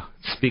 So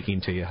speaking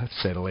to you, to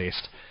say the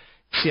least.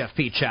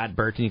 CFP Chad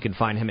Burton, you can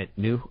find him at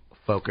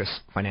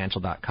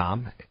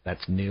newfocusfinancial.com.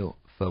 That's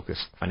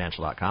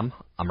newfocusfinancial.com.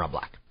 I'm Rob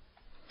Black.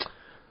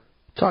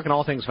 Talking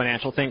all things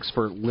financial, thanks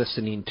for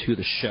listening to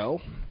the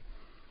show.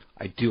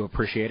 I do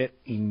appreciate it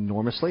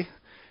enormously.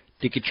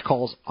 To get your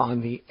calls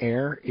on the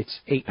air, it's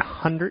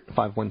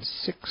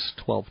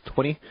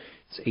 800-516-1220.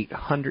 It's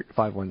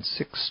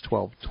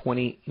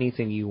 800-516-1220.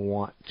 Anything you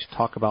want to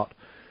talk about,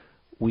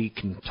 we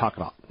can talk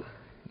about.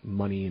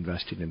 Money,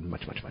 investing, and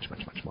much, much, much,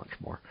 much, much, much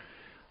more.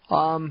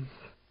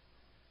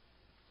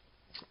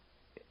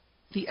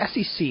 The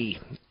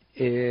SEC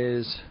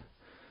is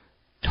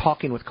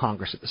talking with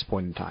Congress at this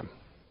point in time.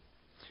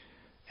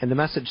 And the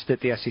message that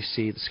the SEC,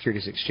 the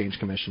Securities Exchange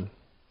Commission,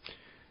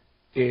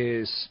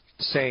 is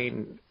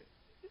saying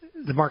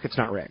the market's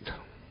not rigged.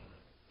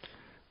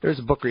 There's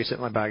a book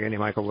recently by a guy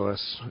named Michael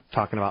Lewis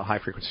talking about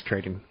high-frequency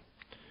trading,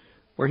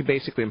 where he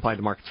basically implied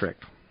the market's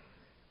rigged.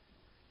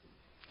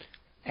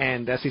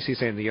 And the SEC is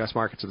saying the U.S.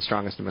 markets are the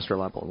strongest and most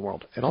reliable in the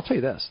world. And I'll tell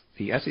you this,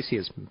 the SEC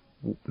is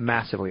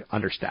massively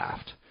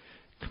understaffed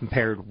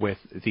compared with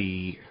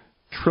the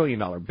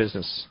trillion-dollar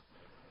business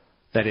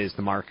that is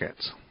the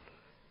markets.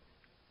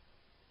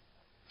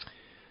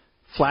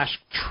 Flash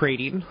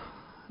trading,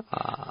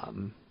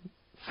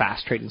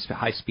 fast trading,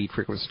 high-speed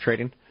frequency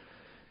trading,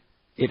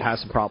 it has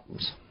some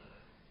problems.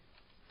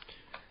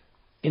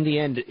 In the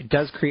end, it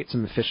does create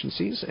some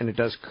efficiencies, and it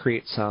does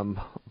create some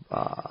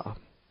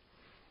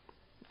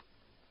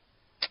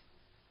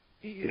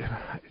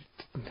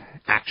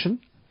action,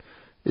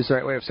 is the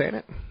right way of saying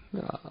it.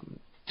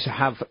 To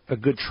have a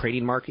good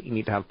trading market, you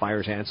need to have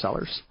buyers and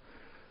sellers.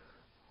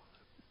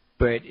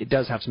 But it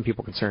does have some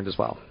people concerned as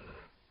well.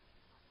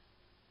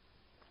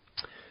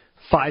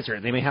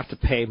 Pfizer, they may have to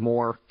pay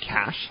more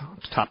cash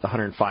to top the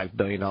 $105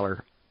 billion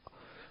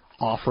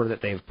offer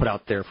that they've put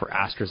out there for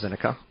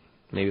AstraZeneca.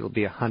 Maybe it'll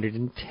be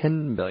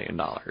 $110 billion.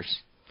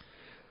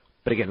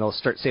 But again, they'll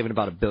start saving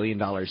about $1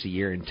 billion a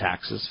year in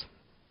taxes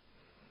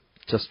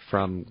just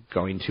from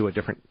going to a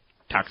different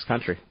tax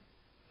country.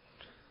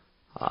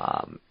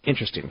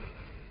 Interesting.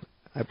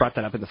 I brought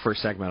that up in the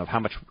first segment of how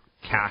much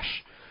cash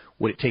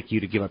would it take you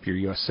to give up your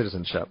U.S.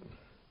 citizenship.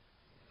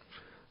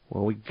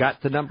 Well, we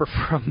got the number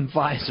from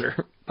Pfizer,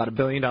 about $1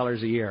 billion a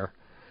year.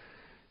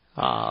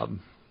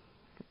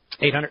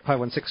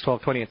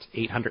 800-516-1220. It's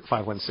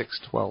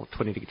 800-516-1220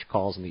 to get your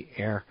calls in the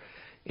air.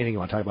 Anything you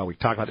want to talk about, we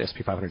can talk about the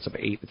S&P 500's up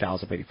 8, the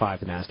Dow's up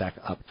 85, the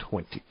NASDAQ up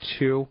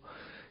 22.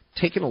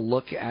 Taking a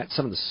look at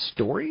some of the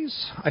stories,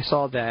 I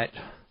saw that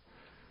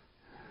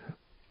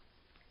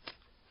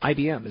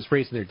IBM is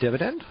raising their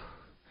dividend.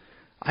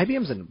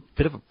 IBM's in a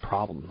bit of a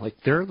problem. Like,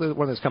 they're one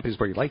of those companies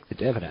where you like the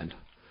dividend,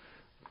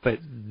 but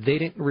they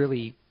didn't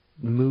really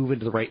move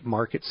into the right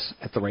markets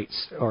at the right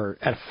or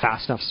at a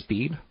fast enough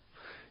speed.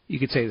 You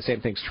could say the same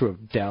thing's true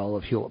of Dell,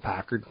 of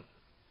Hewlett-Packard,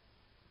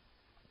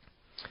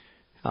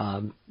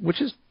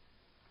 which is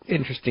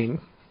interesting.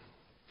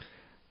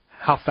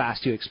 How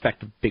fast do you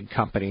expect a big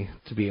company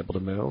to be able to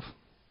move?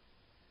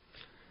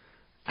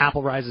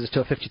 Apple rises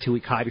to a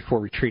 52-week high before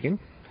retreating.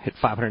 hit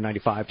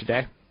 595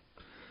 today.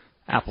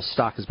 Apple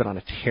stock has been on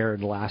a tear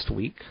in the last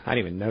week. I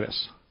didn't even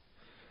notice.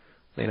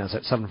 They announced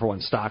that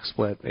 7-for-1 stock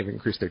split. They've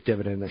increased their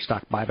dividend, their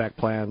stock buyback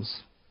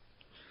plans.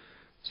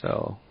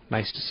 So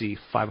nice to see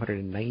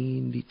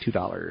 $592,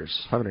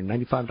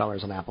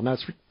 $595 on Apple. Now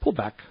it's pulled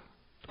back to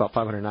about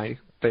 $590,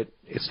 but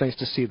it's nice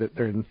to see that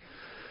they're in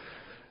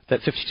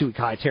that 52-week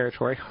high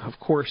territory. Of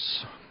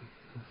course,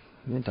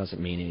 it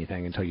doesn't mean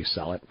anything until you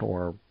sell it,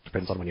 or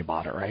depends on when you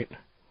bought it, right?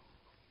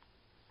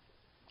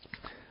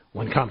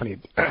 One company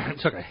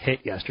took a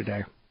hit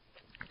yesterday,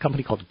 a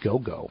company called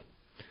GoGo.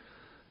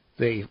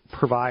 They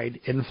provide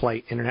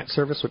in-flight internet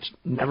service, which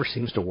never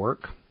seems to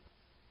work,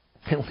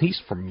 at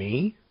least for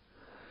me.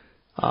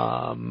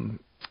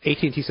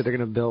 AT&T said they're going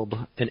to build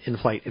an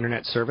in-flight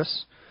internet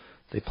service.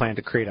 They plan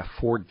to create a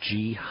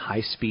 4G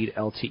high-speed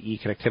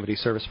LTE connectivity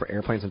service for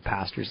airplanes and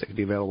passengers that could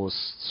be available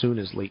as soon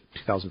as late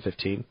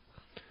 2015.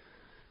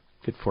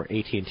 Good for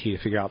AT&T to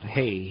figure out,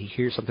 hey,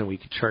 here's something we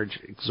could charge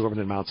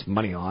exorbitant amounts of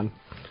money on,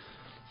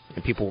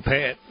 and people will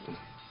pay it.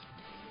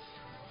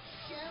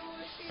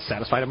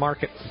 Satisfy the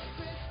market.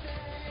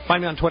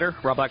 Find me on Twitter,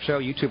 Rob Black Show,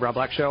 YouTube, Rob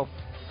Black Show.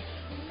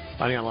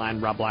 Find me online,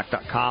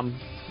 robblack.com.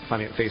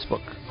 Find me at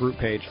Facebook group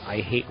page,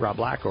 I Hate Rob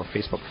Black, or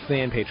Facebook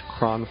fan page,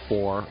 Cron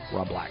for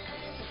Rob Black.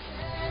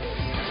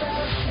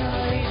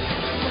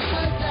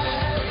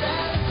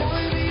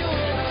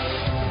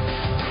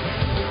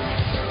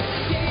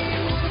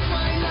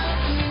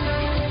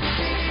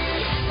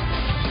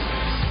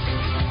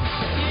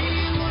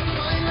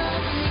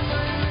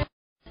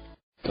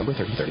 Number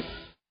 3030.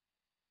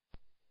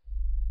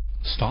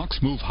 Stocks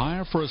move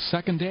higher for a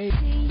second day.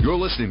 You're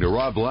listening to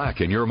Rob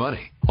Black and Your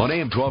Money on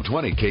AM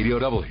 1220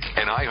 KDOW,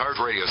 an iHeart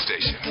radio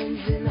station.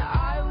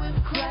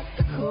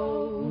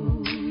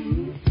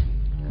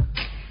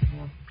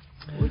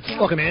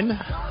 Welcome in.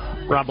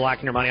 Rob Black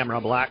and Your Money. I'm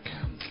Rob Black.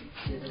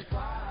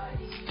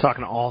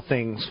 Talking all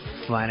things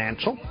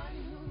financial.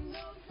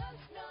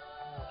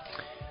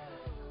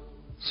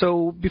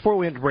 So before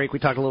we went to break, we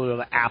talked a little bit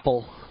about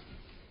Apple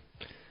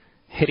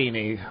hitting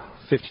a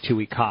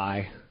 52-week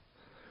high.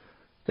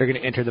 They're going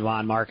to enter the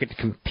bond market to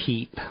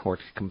compete or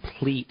to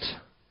complete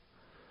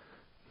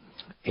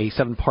a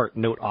 7-part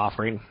note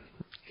offering.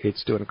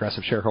 It's doing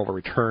aggressive shareholder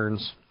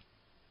returns.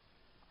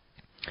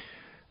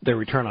 Their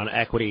return on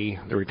equity,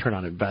 their return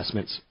on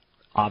investments,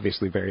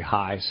 obviously very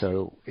high,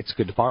 so it's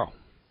good to borrow.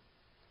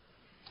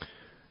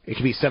 It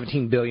could be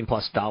 $17 billion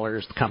plus.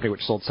 The company,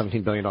 which sold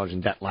 $17 billion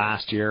in debt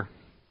last year,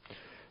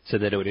 said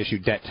that it would issue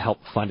debt to help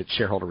fund its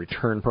shareholder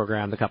return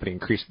program. The company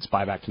increased its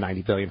buyback to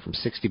 $90 billion from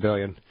 $60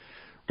 billion,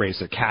 raised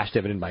their cash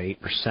dividend by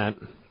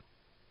 8%.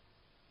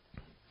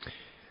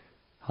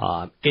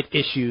 It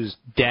issues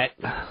debt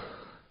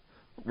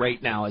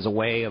right now as a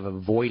way of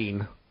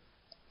avoiding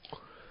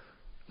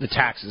the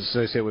taxes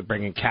associated with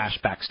bringing cash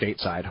back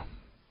stateside.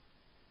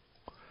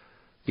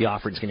 The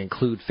offering is going to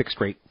include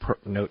fixed-rate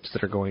notes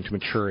that are going to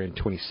mature in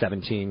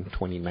 2017,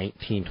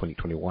 2019,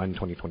 2021,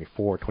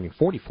 2024,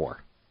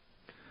 2044.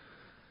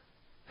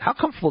 How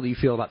comfortable do you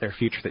feel about their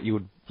future that you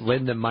would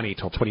lend them money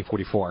till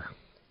 2044?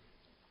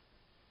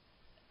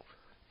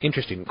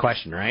 Interesting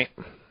question, right?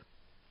 Do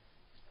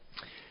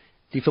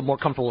you feel more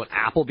comfortable with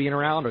Apple being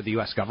around or the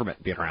U.S.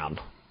 government being around?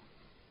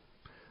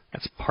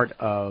 That's part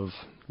of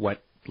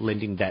what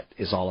lending debt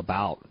is all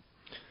about.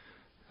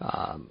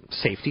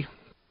 Safety.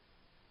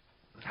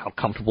 How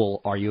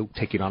comfortable are you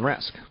taking on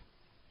risk?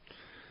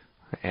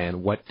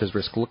 And what does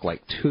risk look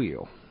like to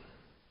you?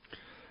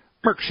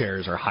 Merck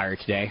shares are higher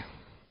today.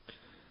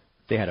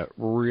 They had a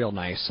real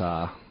nice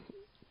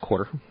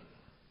quarter.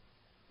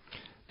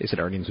 They said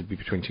earnings would be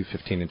between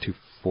 $215 and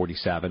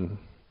 $247.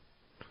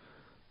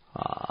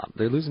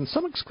 They're losing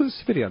some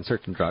exclusivity on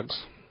certain drugs.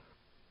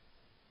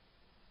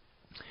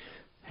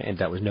 And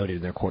that was noted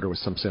in their quarter with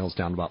some sales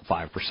down about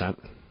 5%.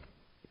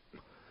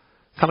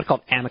 A company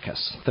called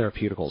Amicus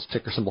Therapeutics,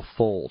 ticker symbol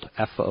FOLD,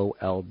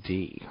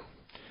 F-O-L-D.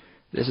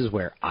 This is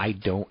where I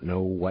don't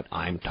know what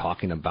I'm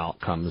talking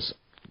about comes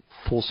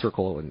full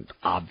circle and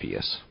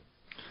obvious.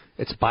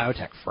 It's a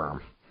biotech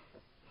firm.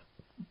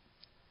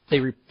 They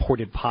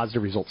reported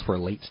positive results for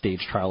a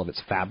late-stage trial of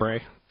its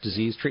Fabry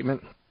disease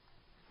treatment.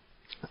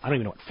 I don't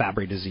even know what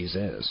Fabry disease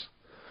is.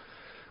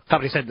 The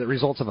company said the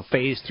results of a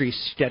phase 3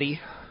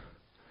 study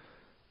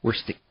were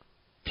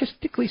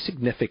statistically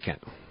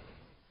significant.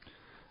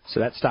 So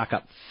that stock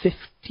up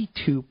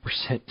 52%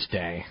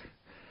 today.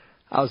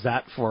 How's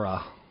that for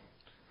a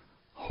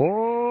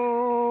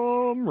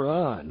home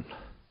run?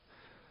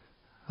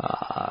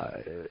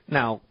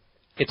 Now,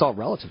 it's all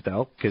relative,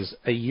 though, because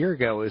a year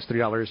ago it was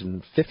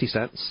 $3.50.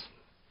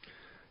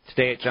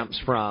 Today it jumps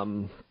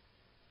from,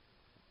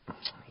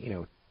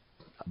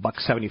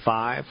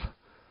 $1.75.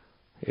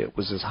 It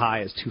was as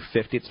high as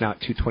 $2.50. It's now at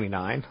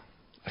 $2.29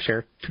 a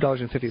share,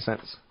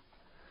 $2.50.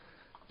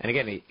 And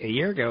again, a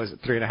year ago it was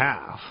at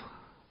 $3.50.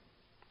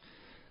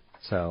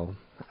 So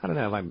I don't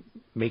know if I'm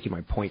making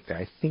my point there.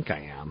 I think I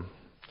am.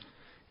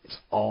 It's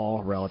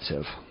all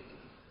relative.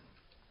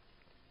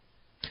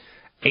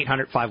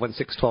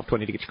 800-516-1220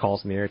 to get your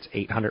calls in the air. It's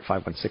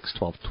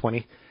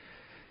 800-516-1220.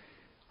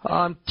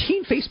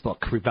 Teen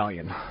Facebook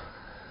rebellion.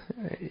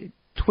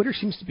 Twitter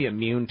seems to be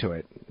immune to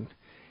it.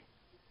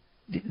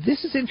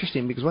 This is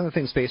interesting because one of the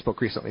things Facebook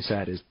recently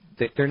said is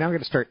that they're now going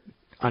to start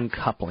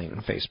uncoupling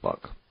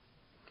Facebook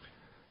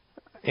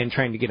and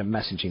trying to get a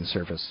messaging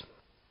service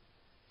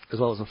as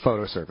well as a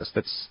photo service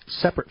that's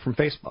separate from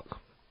Facebook.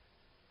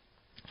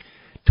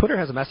 Twitter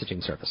has a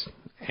messaging service,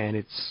 and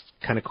it's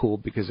kind of cool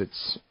because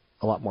it's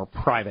a lot more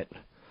private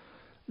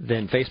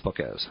than Facebook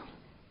is.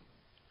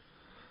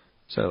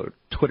 So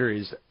Twitter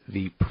is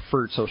the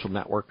preferred social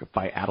network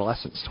by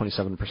adolescents,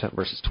 27%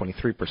 versus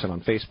 23%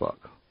 on Facebook.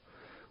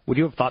 Would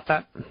you have thought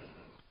that?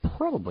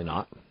 Probably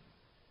not.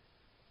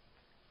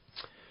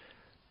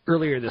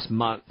 Earlier this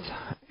month,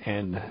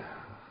 and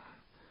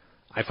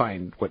I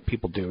find what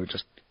people do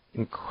just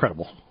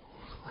incredible.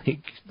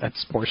 Like,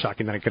 that's more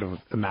shocking than I could have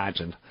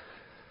imagined.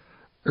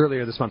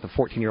 Earlier this month, a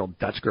 14-year-old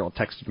Dutch girl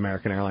texted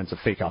American Airlines a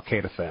fake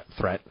Al-Qaeda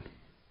threat.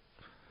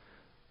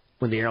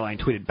 When the airline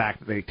tweeted back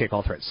that they take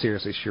all threats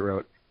seriously, she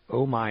wrote,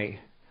 "Oh my,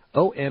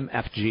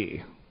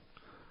 OMFG.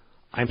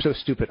 I'm so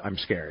stupid, I'm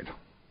scared."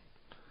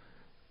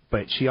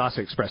 But she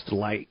also expressed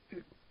delight.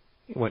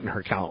 It went in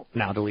her account,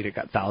 now deleted,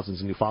 got thousands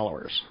of new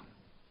followers.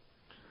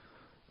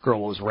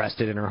 Girl was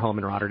arrested in her home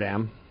in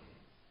Rotterdam.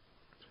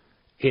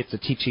 It's a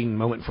teaching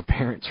moment for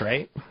parents,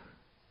 right?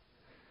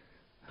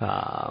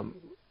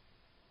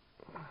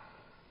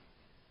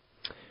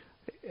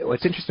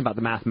 What's interesting about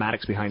the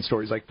mathematics behind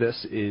stories like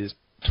this is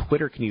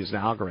Twitter can use an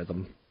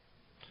algorithm,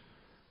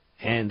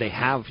 and they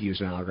have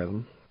used an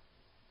algorithm,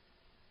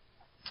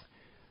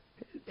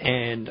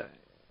 and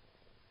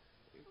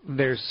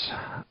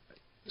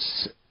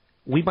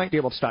we might be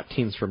able to stop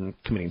teens from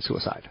committing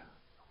suicide.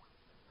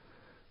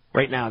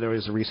 Right now, there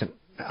was a recent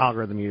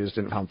algorithm used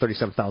and found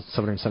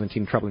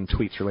 37,717 troubling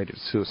tweets related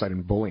to suicide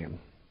and bullying.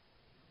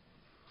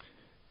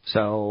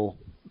 So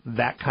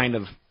that kind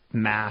of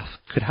math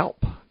could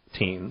help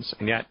teens,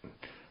 and yet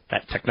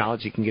that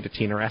technology can get a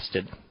teen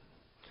arrested.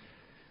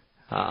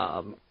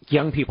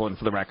 Young people, and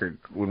for the record,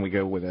 when we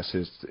go with this,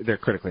 they're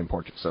critically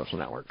important social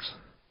networks.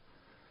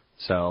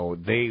 So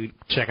they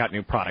check out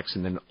new products,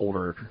 and then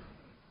older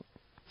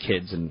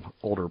kids and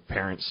older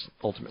parents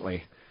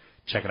ultimately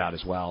check it out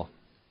as well.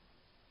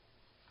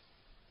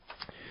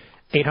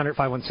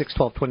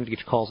 800-516-1220 to get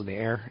your calls in the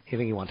air.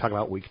 Anything you want to talk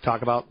about, we can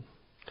talk about.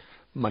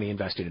 Money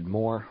invested in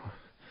more.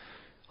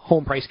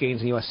 Home price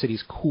gains in U.S.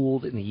 cities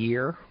cooled in the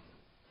year.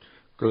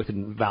 Growth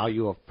in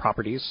value of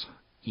properties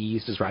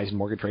eased as rising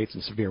mortgage rates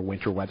and severe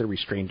winter weather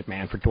restrained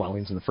demand for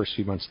dwellings in the first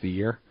few months of the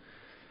year.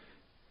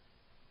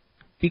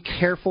 Be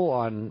careful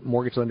on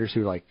mortgage lenders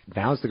who are like,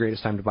 now's the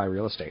greatest time to buy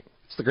real estate.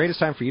 It's the greatest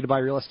time for you to buy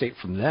real estate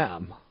from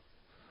them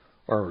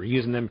or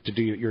using them to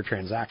do your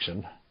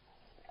transaction.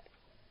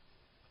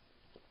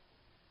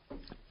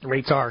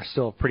 Rates are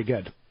still pretty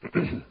good.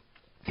 You're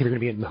going to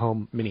be in the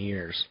home many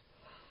years.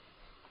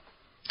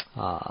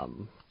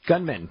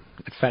 Gunman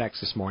at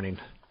FedEx this morning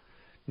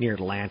near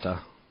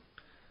Atlanta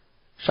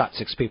shot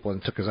 6 people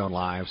and took his own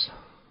life.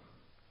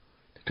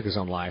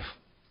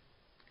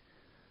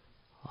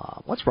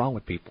 What's wrong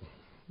with people?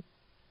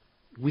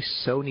 We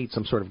so need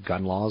some sort of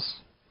gun laws.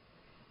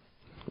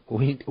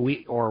 We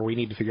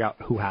need to figure out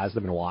who has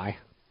them and why.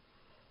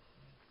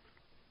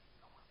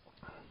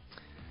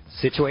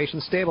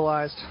 Situation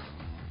stabilized.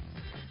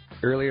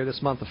 Earlier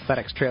this month, a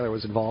FedEx trailer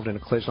was involved in a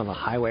collision on the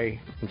highway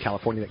in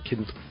California that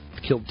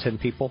killed 10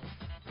 people.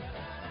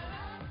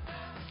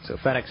 So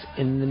FedEx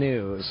in the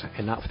news,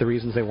 and not for the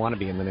reasons they want to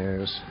be in the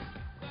news.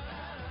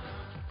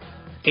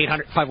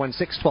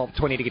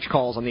 800-516-1220 to get your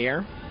calls on the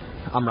air.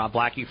 I'm Rob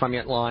Black. You can find me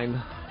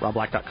online,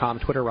 robblack.com,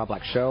 Twitter, Rob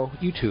Black Show,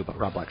 YouTube,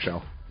 Rob Black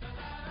Show.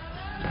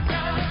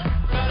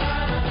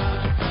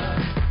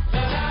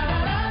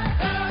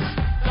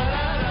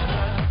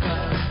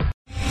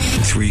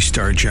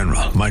 3-star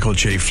General Michael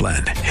J.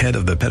 Flynn, head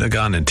of the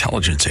Pentagon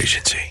Intelligence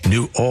Agency,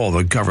 knew all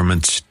the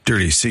government's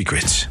dirty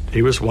secrets.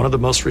 He was one of the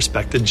most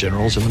respected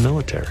generals in the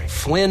military.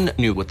 Flynn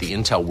knew what the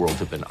intel world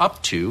had been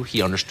up to.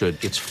 He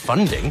understood its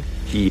funding.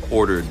 He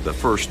ordered the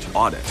first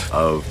audit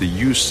of the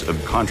use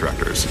of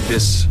contractors.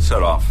 This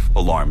set off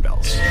alarm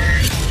bells.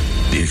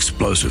 The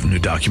explosive new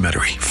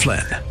documentary,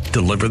 Flynn,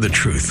 Deliver the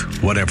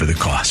Truth, Whatever the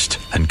Cost,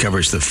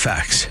 uncovers the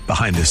facts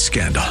behind this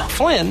scandal.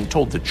 Flynn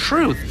told the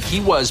truth.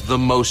 He was the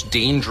most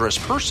dangerous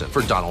person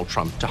for Donald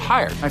Trump to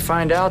hire. I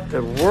find out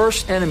the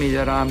worst enemy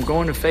that I'm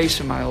going to face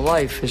in my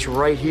life is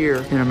right here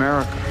in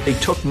America. They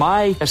took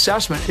my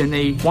assessment and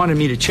they wanted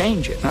me to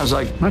change it. And I was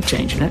like, I'm not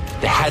changing it.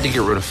 They had to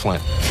get rid of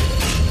Flynn.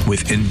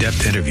 With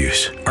in-depth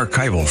interviews,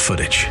 archival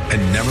footage,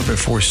 and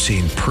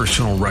never-before-seen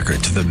personal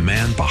records of the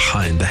man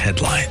behind the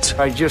headlines.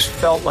 I just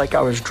felt like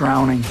I was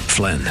drowning.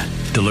 Flynn,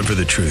 Deliver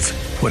the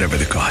Truth, Whatever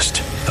the Cost.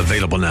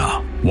 Available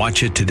now.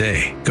 Watch it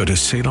today. Go to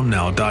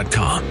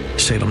salemnow.com.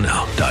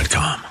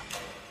 salemnow.com.